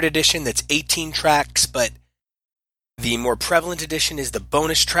standard edition that's 18 tracks, but the more prevalent edition is the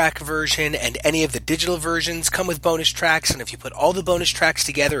bonus track version, and any of the digital versions come with bonus tracks, and if you put all the bonus tracks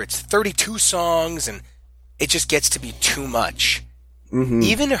together, it's 32 songs, and it just gets to be too much. Mm-hmm.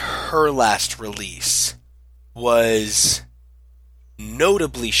 Even her last release was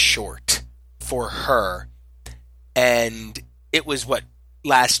notably short for her, and it was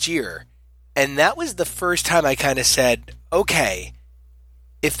last year, and that was the first time I kind of said, okay,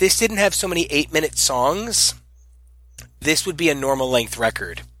 if this didn't have so many 8-minute songs, this would be a normal length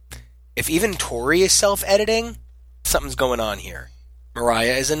record. If even Tori is self-editing, something's going on here.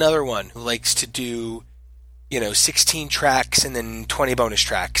 Mariah is another one who likes to do 16 tracks and then 20 bonus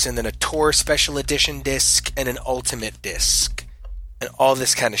tracks, and then a tour special edition disc and an ultimate disc, and all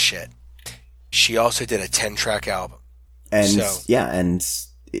this kind of shit. She also did a 10-track album. And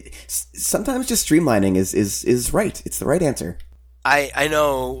sometimes just streamlining is right. It's the right answer. I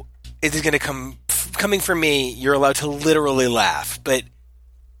know it is going to coming from me, you're allowed to literally laugh, but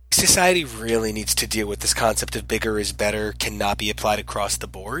society really needs to deal with this concept of bigger is better cannot be applied across the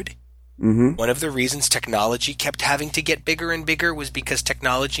board. Mm-hmm. One of the reasons technology kept having to get bigger and bigger was because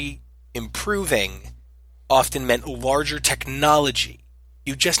technology improving often meant larger technology.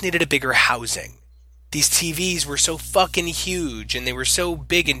 You just needed a bigger housing. These TVs were so fucking huge, and they were so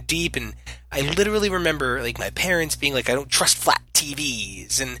big and deep, and I literally remember, like, my parents being like, I don't trust flat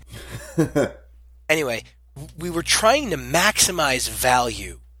TVs, and anyway, we were trying to maximize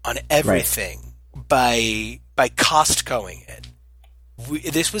value on everything by Costcoing it.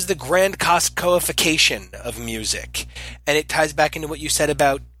 This was the grand Costcoification of music, and it ties back into what you said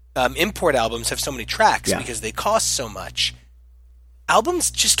about import albums have so many tracks because they cost so much.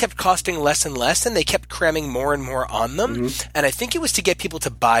 Albums just kept costing less and less, and they kept cramming more and more on them, and I think it was to get people to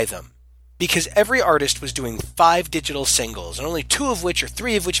buy them, because every artist was doing 5 digital singles, and only 2 of which or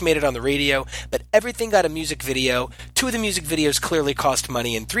 3 of which made it on the radio, but everything got a music video. 2 of the music videos clearly cost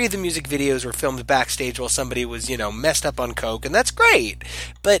money, and 3 of the music videos were filmed backstage while somebody was, messed up on coke, and that's great.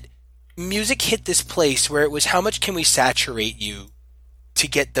 But music hit this place where it was, how much can we saturate you to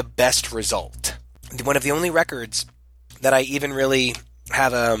get the best result? One of the only records that I even really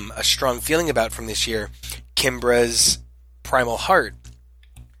have a strong feeling about from this year, Kimbra's Primal Heart.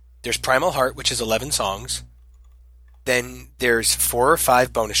 There's Primal Heart, which is 11 songs. Then there's 4 or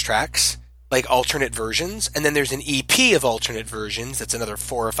 5 bonus tracks, like alternate versions. And then there's an EP of alternate versions. That's another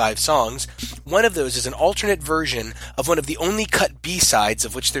 4 or 5 songs. One of those is an alternate version of one of the only cut B-sides,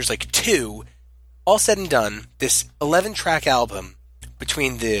 of which there's like 2. All said and done, this 11-track album,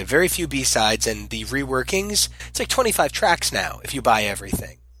 between the very few B-sides and the reworkings, it's like 25 tracks now, if you buy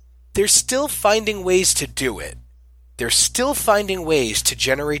everything. They're still finding ways to do it. They're still finding ways to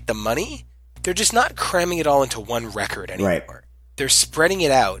generate the money. They're just not cramming it all into one record anymore. Right. They're spreading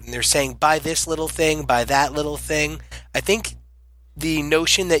it out, and they're saying, buy this little thing, buy that little thing. I think the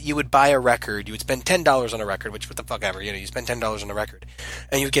notion that you would buy a record, you would spend $10 on a record, which, what the fuck ever, you spend $10 on a record,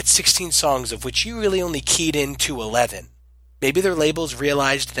 and you would get 16 songs, of which you really only keyed into 11. Maybe their labels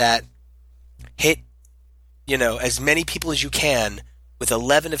realized that hit, as many people as you can with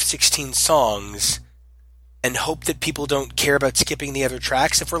 11 of 16 songs and hope that people don't care about skipping the other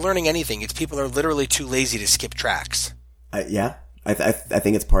tracks. If we're learning anything, it's people are literally too lazy to skip tracks. I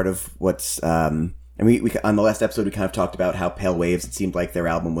think it's part of what's... and we on the last episode, we kind of talked about how Pale Waves, it seemed like their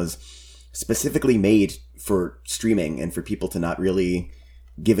album was specifically made for streaming and for people to not really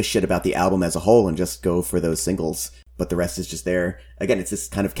give a shit about the album as a whole and just go for those singles. But the rest is just there. Again, it's this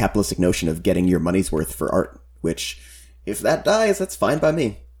kind of capitalistic notion of getting your money's worth for art, which, if that dies, that's fine by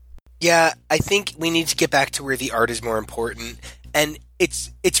me. Yeah, I think we need to get back to where the art is more important. And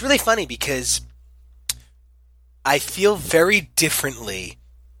it's really funny because I feel very differently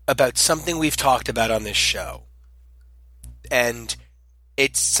about something we've talked about on this show. And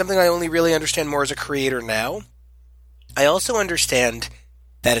it's something I only really understand more as a creator now. I also understand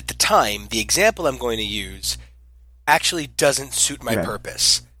that at the time, the example I'm going to use actually doesn't suit my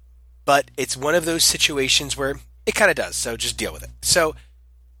purpose. But it's one of those situations where it kind of does, so just deal with it. So,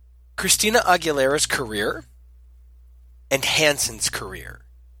 Christina Aguilera's career and Hanson's career.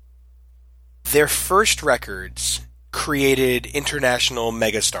 Their first records created international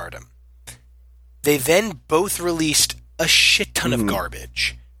megastardom. They then both released a shit ton of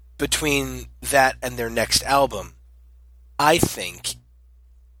garbage between that and their next album. I think,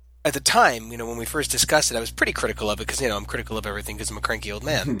 at the time, when we first discussed it, I was pretty critical of it because, I'm critical of everything because I'm a cranky old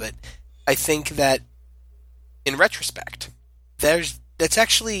man. But I think that, in retrospect, that's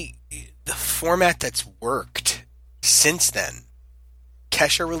actually the format that's worked since then.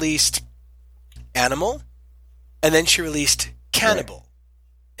 Kesha released Animal, and then she released Cannibal. Right.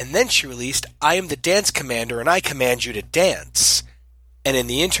 And then she released I Am the Dance Commander, and I Command You to Dance. And in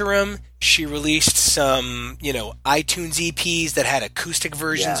the interim, she released some, iTunes EPs that had acoustic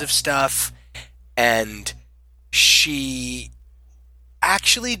versions of stuff. And she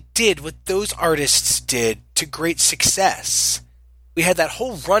actually did what those artists did to great success. We had that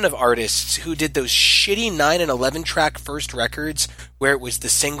whole run of artists who did those shitty 9 and 11 track first records where it was the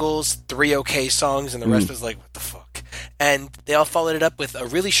singles, 3 okay songs, and the rest was like, what the fuck? And they all followed it up with a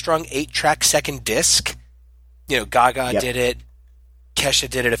really strong 8-track second disc. Gaga did it. Kesha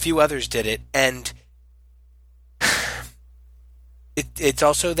did it, a few others did it, and it's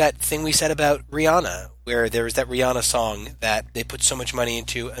also that thing we said about Rihanna, where there was that Rihanna song that they put so much money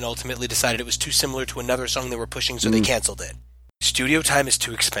into and ultimately decided it was too similar to another song they were pushing, so they canceled it. Studio time is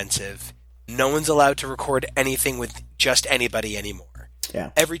too expensive. No one's allowed to record anything with just anybody anymore.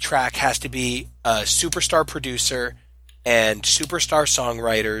 Yeah. Every track has to be a superstar producer and superstar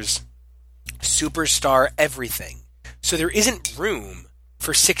songwriters, superstar everything. So there isn't room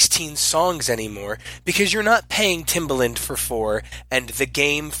for 16 songs anymore because you're not paying Timbaland for 4 and The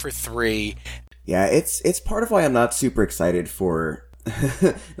Game for 3. Yeah, it's part of why I'm not super excited for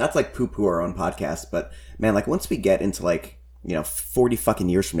not to poo-poo our own podcast, but man, once we get into 40 fucking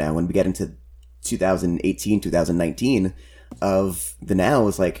years from now, when we get into 2018, 2019 of the now,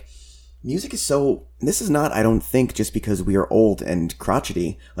 is like, music is so, this is not, I don't think, just because we are old and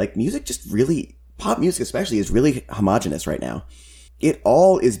crotchety. Like, music just really, pop music especially, is really homogenous right now. It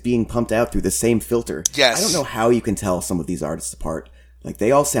all is being pumped out through the same filter. Yes. I don't know how you can tell some of these artists apart. Like,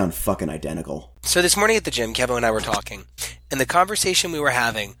 they all sound fucking identical. So this morning at the gym, Kevin and I were talking, and the conversation we were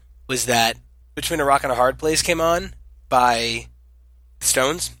having was that Between a Rock and a Hard Place came on by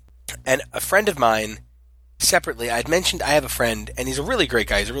Stones, and a friend of mine, separately, I'd mentioned I have a friend, and he's a really great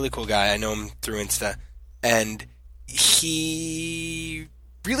guy. He's a really cool guy. I know him through Insta, and he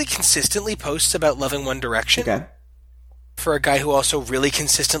really consistently posts about loving One Direction. Okay. For a guy who also really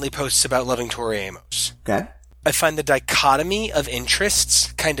consistently posts about loving Tori Amos. Okay. I find the dichotomy of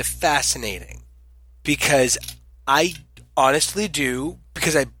interests kind of fascinating, because I honestly do,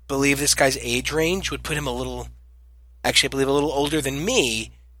 because I believe this guy's age range would put him a little older than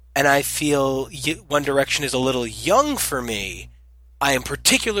me, and I feel One Direction is a little young for me. I am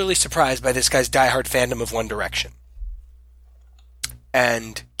particularly surprised by this guy's diehard fandom of One Direction.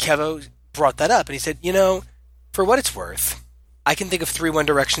 And Kevo brought that up, and he said, for what it's worth, I can think of 3 One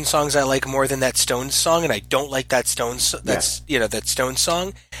Direction songs I like more than that Stones song, and I don't like that Stones that Stones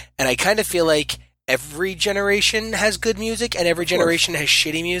song. And I kind of feel like every generation has good music, and every generation has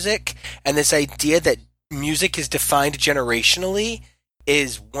shitty music. And this idea that music is defined generationally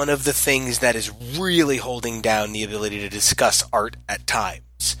is one of the things that is really holding down the ability to discuss art at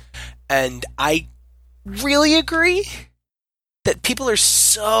times. And I really agree that people are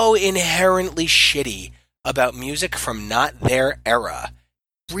so inherently shitty about music from not their era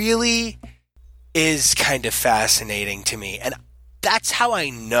really is kind of fascinating to me. And that's how I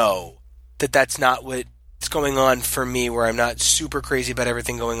know that that's not what's going on for me, where I'm not super crazy about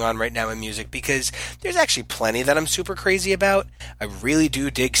everything going on right now in music, because there's actually plenty that I'm super crazy about. I really do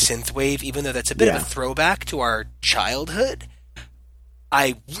dig synthwave, even though that's a bit of a throwback to our childhood.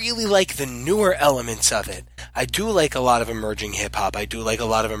 I really like the newer elements of it. I do like a lot of emerging hip-hop. I do like a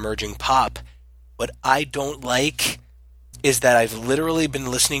lot of emerging pop. What I don't like is that I've literally been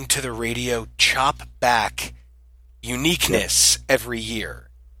listening to the radio chop back uniqueness every year.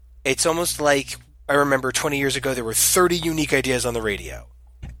 It's almost like, I remember 20 years ago there were 30 unique ideas on the radio.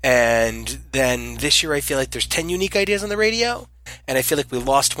 And then this year I feel like there's 10 unique ideas on the radio, and I feel like we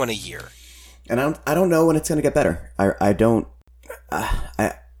lost one a year. And I don't know when it's going to get better.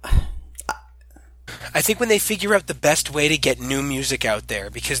 I think when they figure out the best way to get new music out there,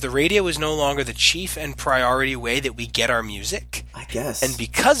 because the radio is no longer the chief and priority way that we get our music. I guess. And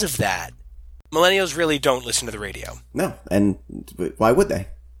because of that, millennials really don't listen to the radio. No, and why would they?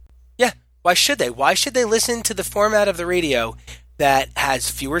 Yeah, why should they? Why should they listen to the format of the radio that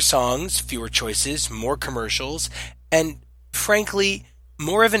has fewer songs, fewer choices, more commercials, and frankly,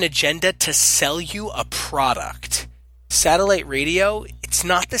 more of an agenda to sell you a product? Satellite radio, it's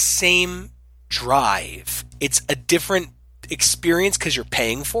not the same drive. It's a different experience because you're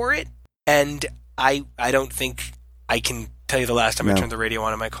paying for it. And I don't think I can tell you the last time I turned the radio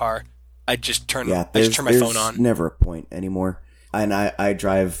on in my car. I just turn my phone on. There's never a point anymore. And I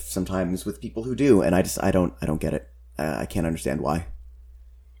drive sometimes with people who do, and I don't get it. I can't understand why.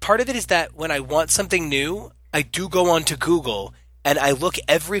 Part of it is that when I want something new, I do go onto Google and I look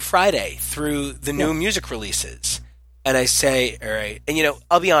every Friday through the new music releases. And I say, all right. And,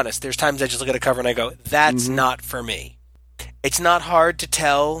 I'll be honest, there's times I just look at a cover and I go, that's not for me. It's not hard to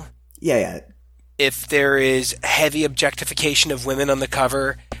tell if there is heavy objectification of women on the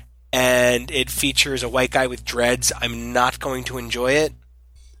cover and it features a white guy with dreads. I'm not going to enjoy it.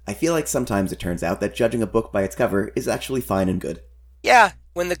 I feel like sometimes it turns out that judging a book by its cover is actually fine and good. Yeah,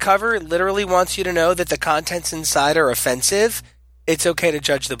 when the cover literally wants you to know that the contents inside are offensive, it's okay to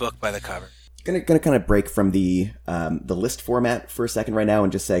judge the book by the cover. Gonna kind of break from the list format for a second right now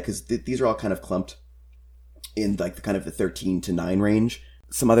and just say, because these are all kind of clumped in like the kind of the 13 to 9 range.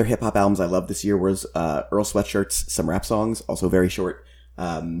 Some other hip hop albums I loved this year was Earl Sweatshirt's Some Rap Songs, also very short.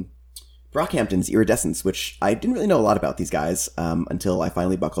 Brockhampton's Iridescence, which I didn't really know a lot about these guys until I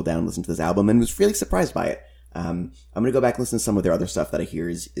finally buckled down and listened to this album and was really surprised by it. I'm gonna go back and listen to some of their other stuff that I hear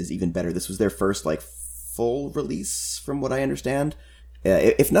is even better. This was their first like full release, from what I understand.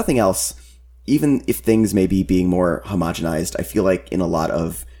 If nothing else, even if things may be being more homogenized, I feel like in a lot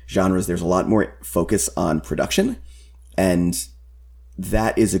of genres, there's a lot more focus on production, and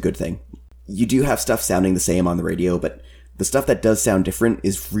that is a good thing. You do have stuff sounding the same on the radio, but the stuff that does sound different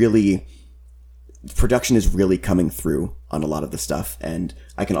is really, production is really coming through on a lot of the stuff, and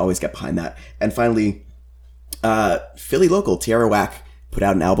I can always get behind that. And finally, Philly local Tierra Whack put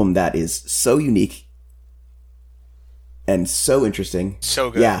out an album that is so unique. and so interesting.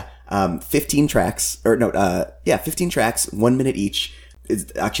 So good. Yeah. 15 tracks, 15 tracks, 1 minute each.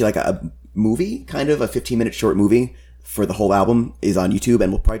 It's actually like a movie, kind of a 15-minute short movie for the whole album is on YouTube,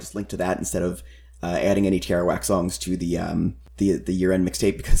 and we'll probably just link to that instead of adding any Kerouac songs to the year-end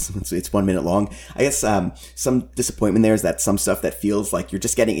mixtape because it's 1 minute long. I guess some disappointment there is that some stuff that feels like you're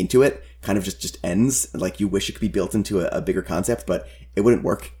just getting into it kind of just ends. Like you wish it could be built into a bigger concept, but it wouldn't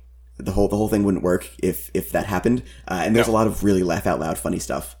work. The whole thing wouldn't work if that happened. And there's a lot of really laugh out loud funny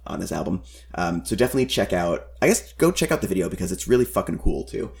stuff on this album. So definitely go check out the video because it's really fucking cool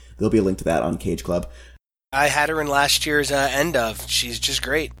too. There'll be a link to that on Cage Club. I had her in last year's end of. She's just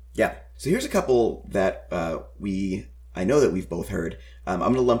great. Yeah. So here's a couple that I know that we've both heard. I'm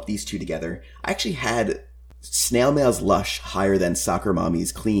going to lump these two together. I actually had Snail Mail's Lush higher than Soccer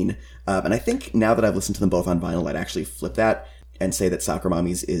Mommy's Clean. And I think now that I've listened to them both on vinyl, I'd actually flip that and say that Soccer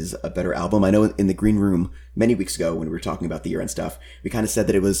Mommy's is a better album. I know in the green room many weeks ago when we were talking about the year-end stuff, we kind of said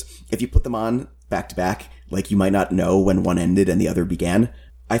that it was, if you put them on back to back, like you might not know when one ended and the other began.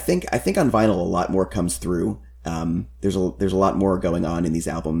 I think on vinyl a lot more comes through. There's a lot more going on in these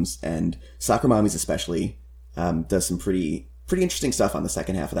albums, and Soccer Mommy's especially does some pretty interesting stuff on the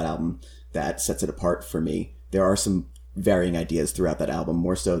second half of that album that sets it apart for me. There are some varying ideas throughout that album,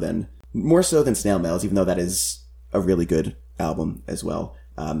 more so than Snail Mail's, even though that is a really good album as well.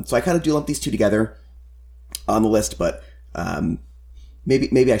 So I kind of do lump these two together on the list, but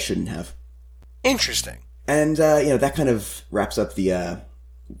maybe I shouldn't have. Interesting. And that kind of wraps up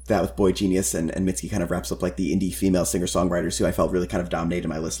that with Boy Genius, and Mitski kind of wraps up like the indie female singer-songwriters who I felt really kind of dominated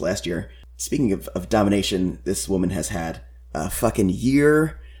my list last year. Speaking of domination, this woman has had a fucking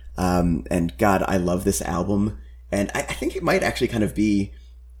year, and God, I love this album. And I think it might actually kind of be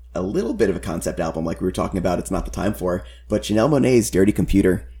a little bit of a concept album like we were talking about. It's not the time for, but Janelle Monáe's Dirty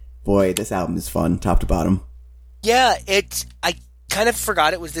Computer. Boy, this album is fun, top to bottom. Yeah, I kind of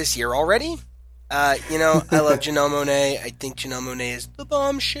forgot it was this year already. I love Janelle Monáe. I think Janelle Monáe is the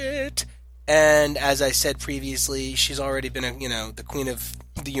bomb shit. And as I said previously, she's already been the queen of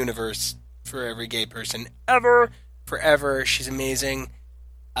the universe for every gay person ever, forever. She's amazing.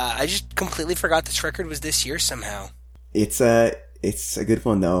 I just completely forgot this record was this year somehow. It's a good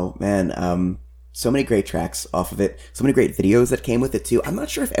one though, man. So many great tracks off of it. So many great videos that came with it too. I'm not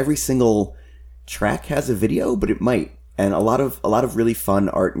sure if every single track has a video, but it might. And a lot of really fun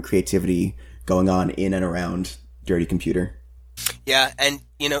art and creativity going on in and around Dirty Computer. Yeah, and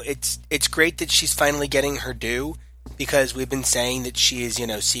it's great that she's finally getting her due, because we've been saying that she is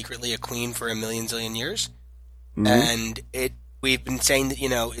secretly a queen for a million zillion years, and we've been saying that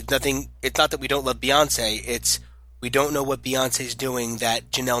it's not that we don't love Beyonce, it's we don't know what Beyonce's doing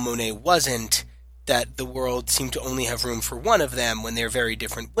that Janelle Monáe wasn't, that the world seemed to only have room for one of them when they're very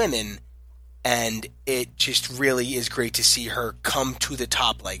different women, and it just really is great to see her come to the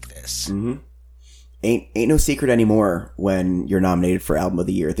top like this. Mm-hmm. Ain't no secret anymore when you're nominated for Album of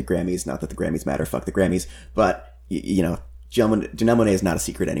the Year at the Grammys. Not that the Grammys matter, fuck the Grammys. But, Janelle Monáe is not a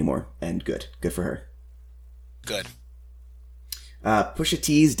secret anymore. And good for her. Good. Pusha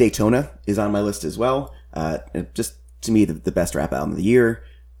T's Daytona is on my list as well. Just, to me, the best rap album of the year.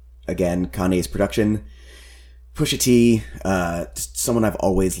 Again, Kanye's production. Pusha T, just someone I've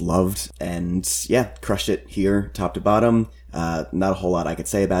always loved. And, yeah, crushed it here, top to bottom. Not a whole lot I could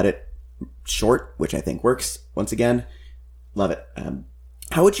say about it. Short, which I think works once again. Love it.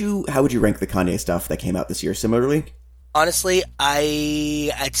 How would you rank the Kanye stuff that came out this year similarly? Honestly,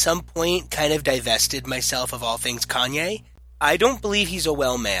 I at some point kind of divested myself of all things Kanye. I don't believe he's a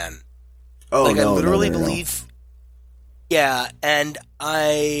well man. Oh, like, no, I literally no. believe. Yeah, and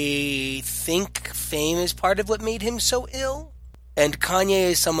I think fame is part of what made him so ill. And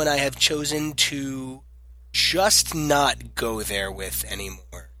Kanye is someone I have chosen to just not go there with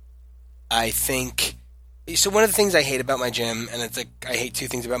anymore. I think... So one of the things I hate about my gym, and it's like, I hate two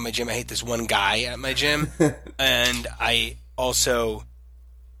things about my gym. I hate this one guy at my gym, and I also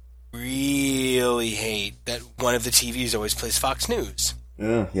really hate that one of the TVs always plays Fox News.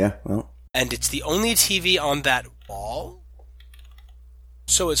 Yeah, well... And it's the only TV on that wall,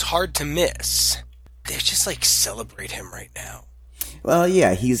 so it's hard to miss. They just, celebrate him right now. Well,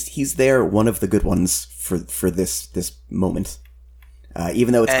 yeah, he's there, one of the good ones for this moment.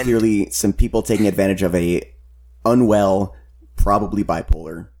 Even though it's clearly some people taking advantage of a unwell, probably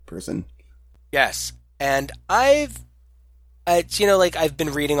bipolar person. Yes, and I've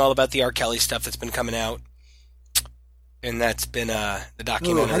been reading all about the R. Kelly stuff that's been coming out, and that's been the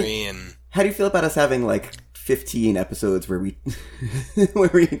documentary. How do you feel about us having 15 episodes where we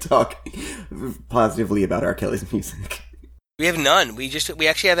talk positively about R. Kelly's music? We have none. We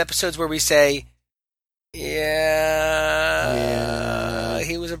actually have episodes where we say, yeah.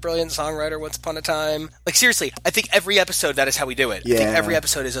 was a brilliant songwriter once upon a time. Like, seriously, I think every episode that is how we do it. Yeah. I think every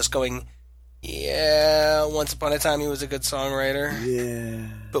episode is us going, yeah, once upon a time he was a good songwriter. Yeah.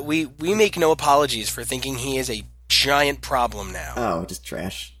 But we make no apologies for thinking he is a giant problem now. Oh, just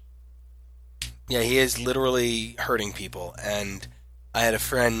trash. Yeah, he is literally hurting people. And I had a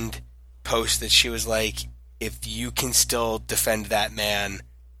friend post that she was like, if you can still defend that man,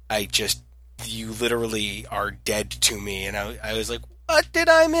 you literally are dead to me. And I was like, what did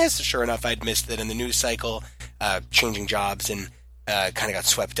I miss? Sure enough, I'd missed that in the news cycle, changing jobs, and kind of got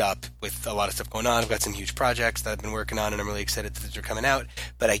swept up with a lot of stuff going on. I've got some huge projects that I've been working on, and I'm really excited that they're coming out.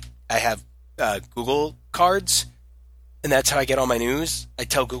 But I have Google cards, and that's how I get all my news. I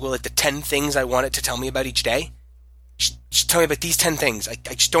tell Google like the 10 things I want it to tell me about each day. Just tell me about these 10 things. I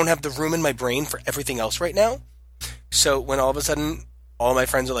just don't have the room in my brain for everything else right now. So when all of a sudden all my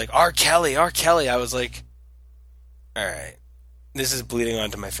friends are like, R. Kelly, I was like, all right, this is bleeding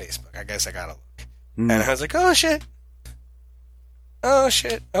onto my Facebook. I guess I gotta look. And I was like, oh shit,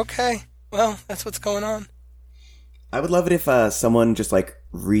 okay, well, that's what's going on. I would love it if someone just like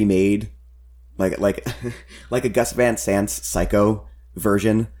remade like like a Gus Van Sant's Psycho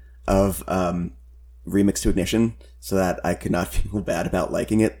version of Remix to Ignition, so that I could not feel bad about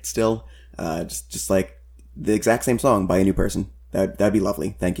liking it still. Just like the exact same song by a new person. That'd be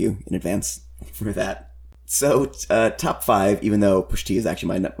lovely. Thank you in advance for that. So top 5, even though Push T is actually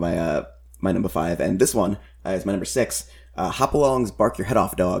my number 5, and this one is my number 6. Hopalong's Bark Your Head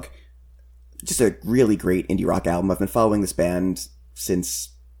Off Dog. Just a really great indie rock album. I've been following this band since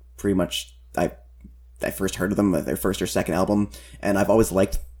pretty much I first heard of them, their first or second album, and I've always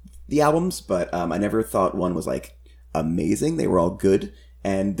liked the albums, but I never thought one was like amazing. They were all good,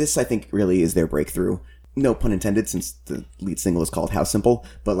 and this I think really is their breakthrough. No pun intended, since the lead single is called How Simple,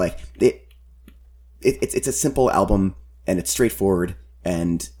 but like it's a simple album, and it's straightforward,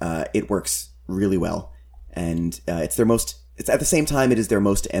 and it works really well. And it's at the same time, it is their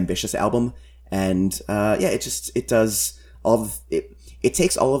most ambitious album, and it does it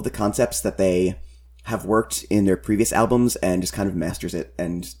takes all of the concepts that they have worked in their previous albums and just kind of masters it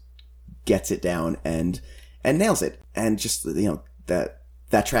and gets it down and nails it. And just,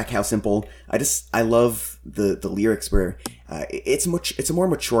 that track, How Simple, I love the lyrics where it's a more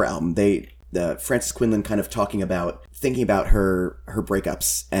mature album. Frances Quinlan kind of thinking about her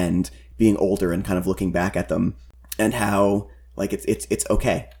breakups and being older and kind of looking back at them, and how like it's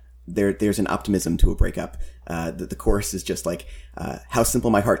okay. There's an optimism to a breakup. The chorus is just like, how simple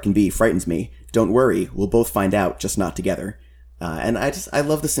my heart can be frightens me. Don't worry, we'll both find out, just not together. And I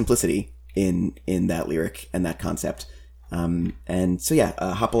love the simplicity in that lyric and that concept. And so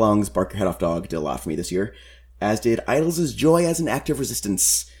yeah, Hopalong's Bark Your Head Off Dog did a lot for me this year, as did Idols' Joy as an Act of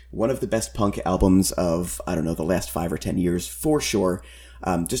Resistance. One of the best punk albums of, I don't know, the last 5 or 10 years, for sure.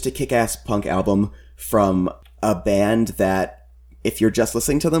 Just a kick-ass punk album from a band that, if you're just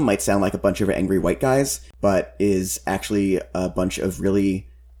listening to them, might sound like a bunch of angry white guys, but is actually a bunch of really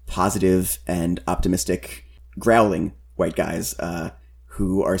positive and optimistic, growling white guys,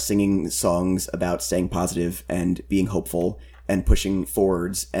 who are singing songs about staying positive and being hopeful and pushing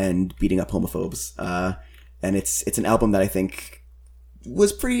forwards and beating up homophobes. And it's an album that I think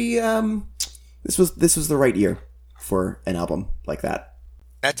was pretty, this was the right year for an album like that.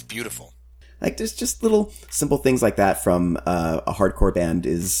 That's beautiful. Like, there's just little simple things like that from a hardcore band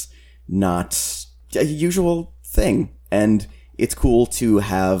is not a usual thing. And it's cool to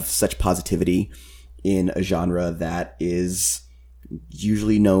have such positivity in a genre that is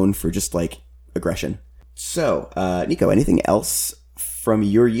usually known for just, like, aggression. So, Nico, anything else from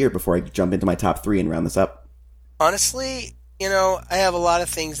your year before I jump into my top 3 and round this up? Honestly, I have a lot of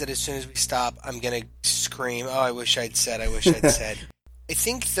things that as soon as we stop, I'm going to scream, oh, I wish I'd said. I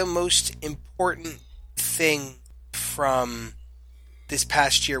think the most important thing from this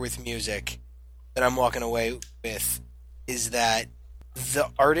past year with music that I'm walking away with is that the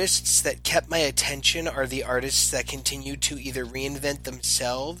artists that kept my attention are the artists that continue to either reinvent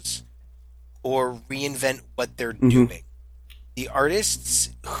themselves or reinvent what they're doing. The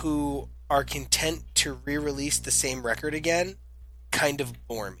artists who are content to re-release the same record again kind of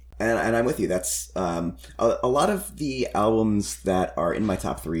bore me. And I'm with you. That's a lot of the albums that are in my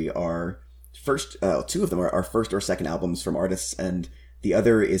top 3 are first. 2 of them are first or second albums from artists, and the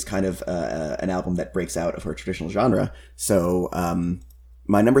other is kind of an album that breaks out of her traditional genre. So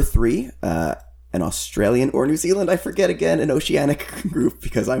my number 3, an Australian or New Zealand, I forget again, an oceanic group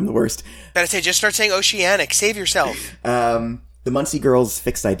because I'm the worst. Gotta say, just start saying oceanic. Save yourself. The Muncie Girls'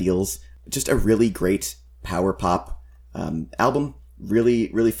 Fixed Ideals, just a really great power pop album. Really,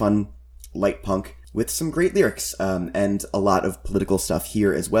 really fun, light punk. with some great lyrics, and a lot of political stuff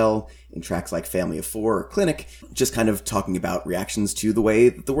here as well, in tracks like Family of Four or Clinic, just kind of talking about reactions to the way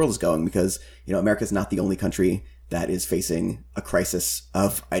that the world is going, because, America's not the only country that is facing a crisis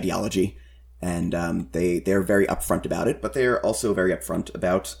of ideology, and they're very upfront about it, but they're also very upfront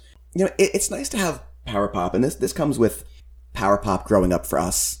about, it's nice to have power pop, and this comes with power pop growing up for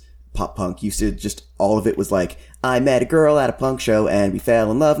us. Pop punk used to just, all of it was like, I met a girl at a punk show and we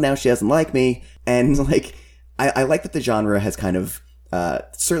fell in love, now she doesn't like me. And like, I like that the genre has kind of,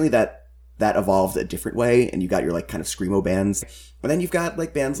 certainly that evolved a different way, and you got your like kind of screamo bands. But then you've got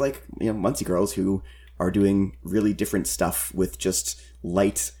like bands like, Muncie Girls, who are doing really different stuff with just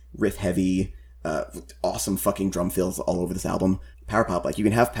light, riff heavy, awesome fucking drum fills all over this album. Power pop, like you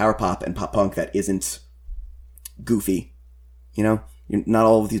can have power pop and pop punk that isn't goofy, Not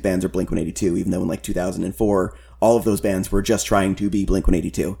all of these bands are Blink-182, even though in like 2004, all of those bands were just trying to be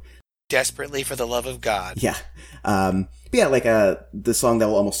Blink-182. Desperately for the love of God. Yeah. The song that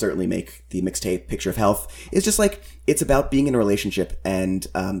will almost certainly make the mixtape, Picture of Health, is just like, it's about being in a relationship and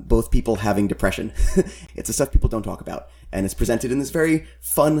both people having depression. It's the stuff people don't talk about. And it's presented in this very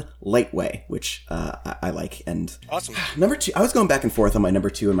fun, light way, which I like. And awesome. Number 2, I was going back and forth on my number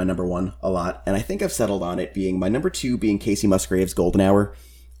 2 and my number 1 a lot, and I think I've settled on it being my number 2 being Casey Musgrave's Golden Hour.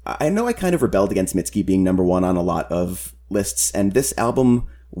 I know I kind of rebelled against Mitski being number 1 on a lot of lists, and this album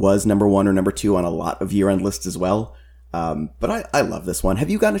was number 1 or number 2 on a lot of year-end lists as well. But I love this one. Have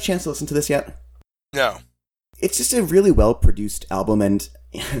you gotten a chance to listen to this yet? No. It's just a really well-produced album, and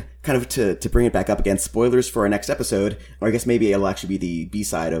kind of to bring it back up again, spoilers for our next episode, or I guess maybe it'll actually be the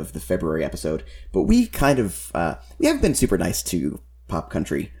B-side of the February episode, but we kind of, we haven't been super nice to pop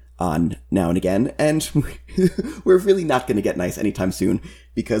country on Now and Again, and we're really not going to get nice anytime soon,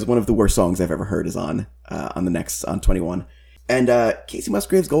 because one of the worst songs I've ever heard is on 21. And Casey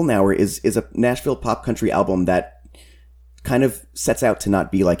Musgrave's Golden Hour is a Nashville pop country album that kind of sets out to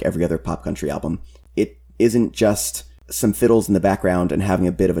not be like every other pop country album. It isn't just some fiddles in the background and having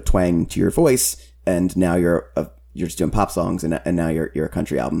a bit of a twang to your voice, and now you're just doing pop songs, and now you're a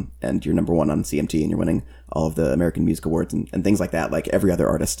country album, and you're number 1 on CMT, and you're winning all of the American Music Awards and things like that, like every other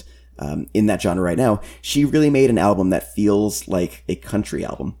artist in that genre right now. She really made an album that feels like a country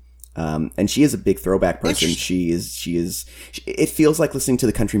album. And she is a big throwback person. It feels like listening to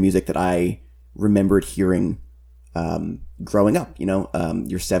the country music that I remembered hearing, growing up, your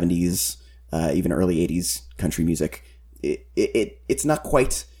 70s, even early 80s country music. It's not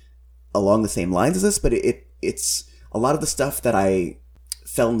quite along the same lines as this, but it's a lot of the stuff that I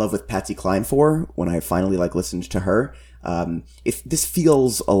fell in love with Patsy Cline for when I finally listened to her. If this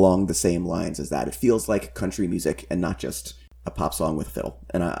feels along the same lines as that, it feels like country music and not just a pop song with a fiddle,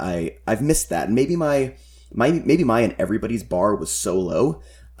 and I've missed that. And maybe my and everybody's bar was so low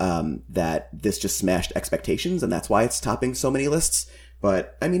that this just smashed expectations, and that's why it's topping so many lists.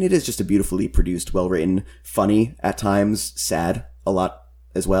 But I mean, it is just a beautifully produced, well written, funny at times, sad a lot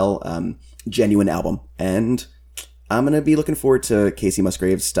as well, genuine album. And I'm gonna be looking forward to Casey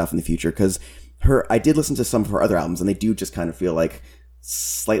Musgrave's stuff in the future, because I did listen to some of her other albums, and they do just kind of feel like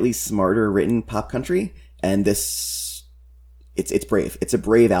slightly smarter written pop country, and this. It's brave. It's a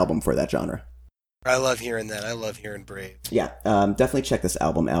brave album for that genre. I love hearing that. I love hearing brave. Yeah, definitely check this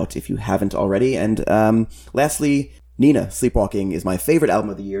album out if you haven't already. And lastly, Nina, Sleepwalking is my favorite album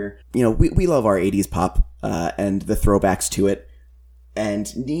of the year. We love our 80s pop and the throwbacks to it.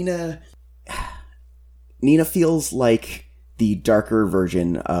 And Nina feels like the darker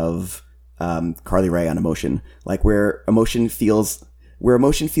version of Carly Rae on Emotion. Like where emotion feels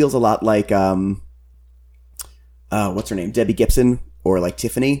a lot like what's her name? Debbie Gibson or like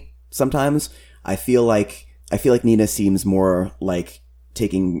Tiffany sometimes. I feel like Nina seems more like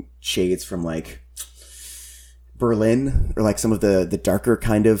taking shades from like Berlin or like some of the darker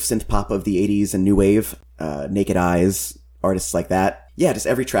kind of synth pop of the 80s and new wave, Naked Eyes, artists like that. Yeah, just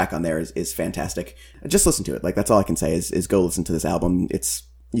every track on there is fantastic. Just listen to it. Like that's all I can say is go listen to this album.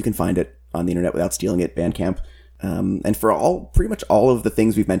 You can find it on the internet without stealing it, Bandcamp. And for pretty much all of the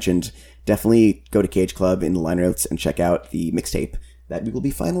things we've mentioned, definitely go to Cage Club in the liner notes and check out the mixtape that we will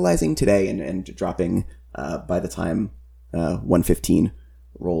be finalizing today and dropping by the time 1:15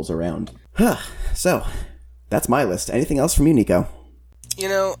 rolls around. So, that's my list. Anything else from you, Nico?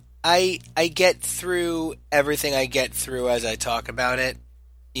 I get through everything I get through as I talk about it.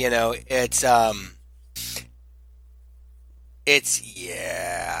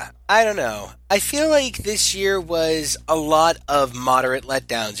 I don't know. I feel like this year was a lot of moderate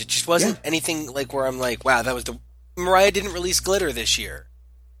letdowns. It just wasn't anything like where I'm like, wow, Mariah didn't release Glitter this year.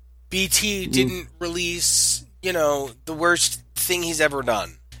 BT didn't release, the worst thing he's ever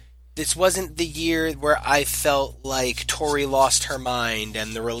done. this wasn't the year where I felt like Tori lost her mind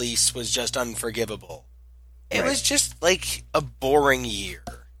and the release was just unforgivable. It was just like a boring year.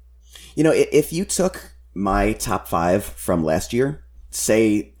 You know, if you took my top 5 from last year,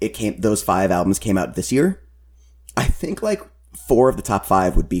 say those 5 albums came out this year, I think like 4 of the top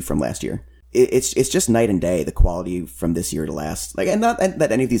 5 would be from last year. It's just night and day, the quality from this year to last. Like, and not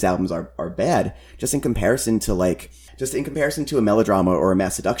that any of these albums are bad, just in comparison to a Melodrama or a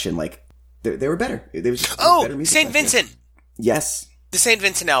Mass Seduction, like they were better. They was better music. St. Vincent. Yes, the St.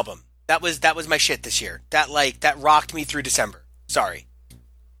 Vincent album. That was my shit this year. That rocked me through December. Sorry.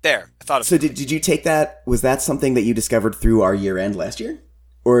 There, I thought of it. So did you take that? Was that something that you discovered through our year end last year,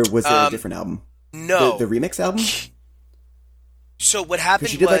 or was there a different album? No, the remix album. So what happened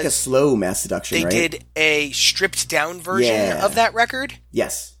was... you did like a slow Mass Seduction, right? They did a stripped-down version of that record.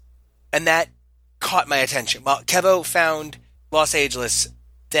 Yes. And that caught my attention. Well, Kevo found Los Angeles,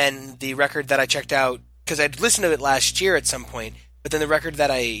 then the record that I checked out, because I'd listened to it last year at some point, but then the record that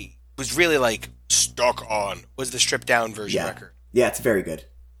I was really, like, stuck on was the stripped-down version record. Yeah, it's very good.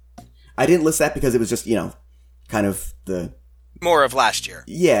 I didn't list that because it was just, kind of the... more of last year.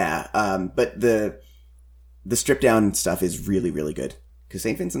 Yeah, but the stripped down stuff is really, really good. Because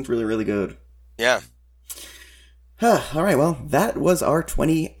St. Vincent's really, really good. Yeah. All right, well, that was our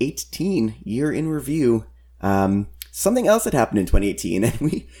 2018 year in review. Something else that happened in 2018,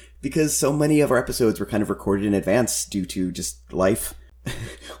 and because so many of our episodes were kind of recorded in advance due to just life,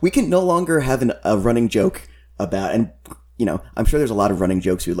 we can no longer have a running joke about, and, I'm sure there's a lot of running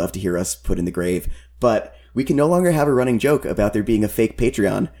jokes you'd love to hear us put in the grave, but we can no longer have a running joke about there being a fake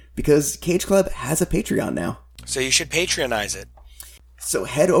Patreon, because Cage Club has a Patreon now. So you should Patreonize it. So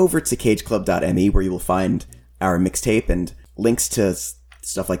head over to cageclub.me where you will find our mixtape and links to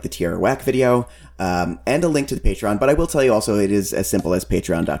stuff like the Tierra Whack video, and a link to the Patreon. But I will tell you also it is as simple as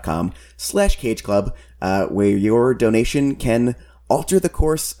patreon.com/cageclub, where your donation can alter the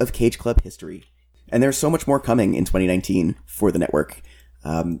course of Cage Club history. And there's so much more coming in 2019 for the network.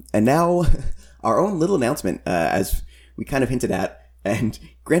 And now, our own little announcement, as we kind of hinted at, and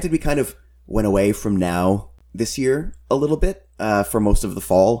granted we kind of went away from now this year a little bit for most of the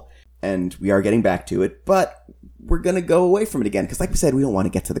fall, and we are getting back to it, but we're going to go away from it again, because like we said, we don't want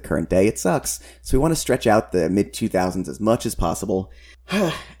to get to the current day. It sucks. So we want to stretch out the mid-2000s as much as possible.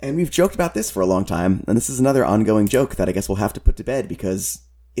 And we've joked about this for a long time, and this is another ongoing joke that I guess we'll have to put to bed, because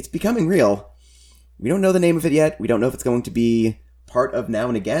it's becoming real. We don't know the name of it yet. We don't know if it's going to be part of Now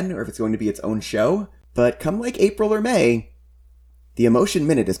and Again, or if it's going to be its own show. But come like April or May, the Emotion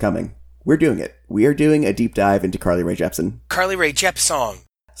Minute is coming. We're doing it. We are doing a deep dive into Carly Rae Jepsen. Carly Rae Jepsen song.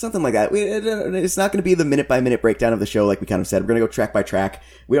 Something like that. It's not going to be the minute-by-minute breakdown of the show like we kind of said. We're going to go track by track.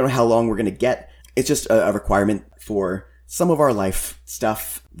 We don't know how long we're going to get. It's just a requirement for some of our life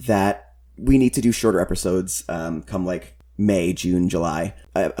stuff that we need to do shorter episodes come like May, June, July.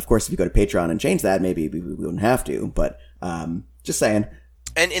 Of course, if you go to Patreon and change that, maybe we wouldn't have to, but just saying.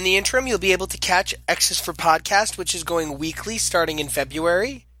 And in the interim, you'll be able to catch X's for Podcast, which is going weekly starting in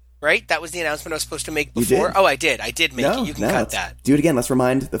February. Right? That was the announcement I was supposed to make before. You did? Oh, I did. I did make it. You can cut that. Do it again. Let's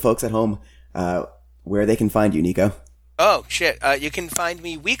remind the folks at home where they can find you, Nico. Oh, shit. You can find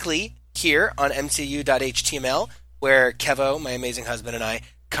me weekly here on mcu.html, where Kevo, my amazing husband, and I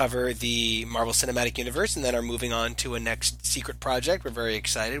cover the Marvel Cinematic Universe and then are moving on to a next secret project. We're very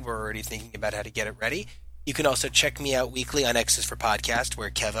excited. We're already thinking about how to get it ready. You can also check me out weekly on X's for Podcast, where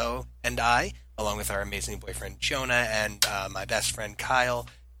Kevo and I, along with our amazing boyfriend Jonah and my best friend Kyle,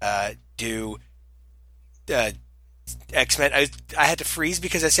 do X-Men. I had to freeze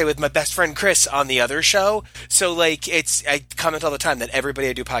because I say with my best friend Chris on the other show. So like I comment all the time that everybody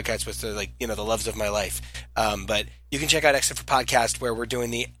I do podcasts with are like, the loves of my life. But you can check out X for Podcast, where we're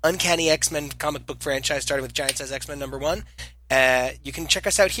doing the Uncanny X-Men comic book franchise, starting with Giant Size X-Men #1. You can check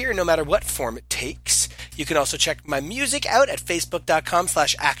us out here no matter what form it takes. You can also check my music out at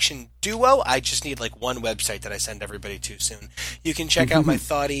facebook.com/actionduo. I just need like one website that I send everybody to soon. You can check out my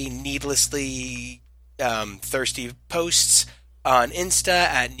thoughty, needlessly thirsty posts on Insta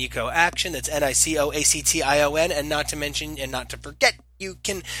at Nico Action. That's NicoAction. And not to mention, and not to forget, you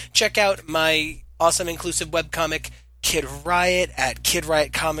can check out my awesome inclusive webcomic Kid Riot at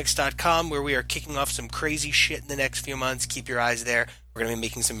kidriotcomics.com, where we are kicking off some crazy shit in the next few months. Keep your eyes there. We're going to be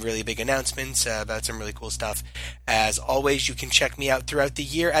making some really big announcements about some really cool stuff. As always, you can check me out throughout the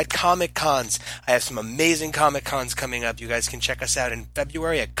year at Comic Cons. I have some amazing Comic Cons coming up. You guys can check us out in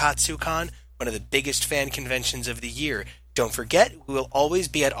February at KatsuCon, one of the biggest fan conventions of the year. Don't forget, we will always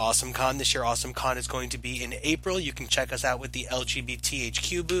be at AwesomeCon. This year, AwesomeCon is going to be in April. You can check us out with the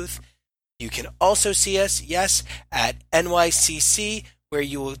LGBTHQ booth. You can also see us, yes, at NYCC, where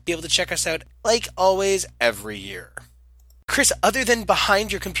you will be able to check us out, like always, every year. Chris, other than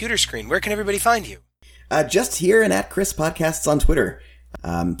behind your computer screen, where can everybody find you? Just here and at Chris Podcasts on Twitter.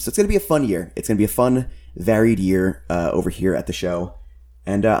 So it's going to be a fun year. It's going to be a fun, varied year over here at the show.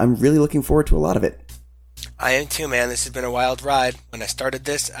 And I'm really looking forward to a lot of it. I am too, man. This has been a wild ride. When I started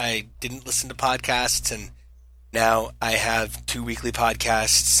this, I didn't listen to podcasts, and now I have 2 weekly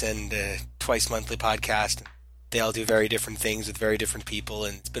podcasts and a twice monthly podcast. They all do very different things with very different people,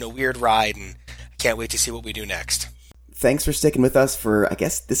 and it's been a weird ride, and I can't wait to see what we do next. Thanks for sticking with us for, I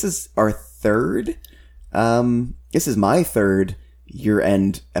guess, this is our third. This is my third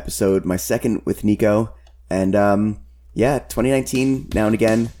year-end episode, my second with Nico. And, 2019, now and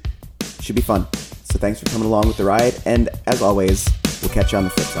again, should be fun. So thanks for coming along with the ride. And as always, we'll catch you on the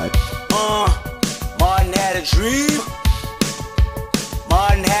flip side. Martin had a dream.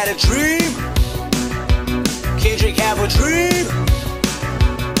 Martin had a dream. Kendrick have a dream.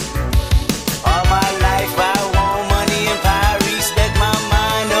 All my life I want money and power. Respect my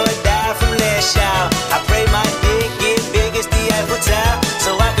mind or die from last child. I pray my dick get big as the Eiffel Tower,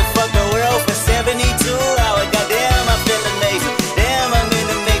 so I can fuck the world for 72 hours. Goddamn, I feel amazing. Damn, I'm in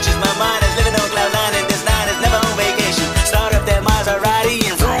the matrix. My mind is living on cloud nine, and this nine is never on vacation. Start up that Maserati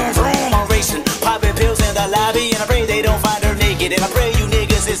and vroom vroom, I'm racing. Popping pills in the lobby, and I pray they don't find her naked. And I pray you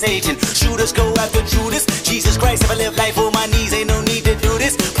niggas is hating. Shooters go after Judas. Jesus Christ, if I live life on my knees, ain't no need to do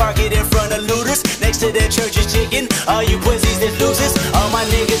this. Park it in front of looters, next to their church is chicken. All you pussies is losers. All my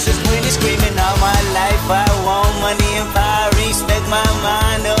niggas is winning, screaming. All my life I want money and power. Respect my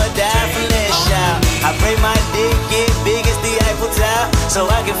mind or die from that shout. I pray my dick get big as the Eiffel Tower,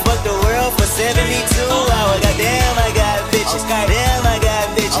 so I can fuck the world for 72 hours. Goddamn, I got bitches. Damn, I got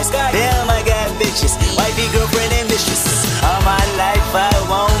bitches. Damn, I got bitches. Wifey, girlfriend, and mistress. All my life I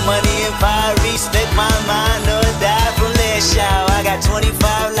want money and power. Respect my mind or die from that shout. I got 25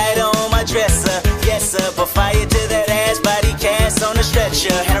 lighter on my dresser. Yes, sir, but fire to that ass, body cast on a stretcher.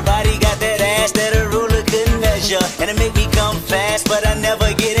 And her body got that ass that a ruler couldn't measure. And it make me come fast, but I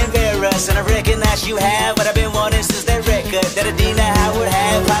never get embarrassed. And I recognize you have what I've been wanting since that record that Adina Howard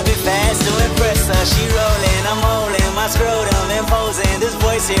had. Popping fast to impress her. She rolling, I'm holding my scrotum, imposing. This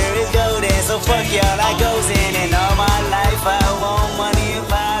voice here is golden, so fuck y'all, I goes in.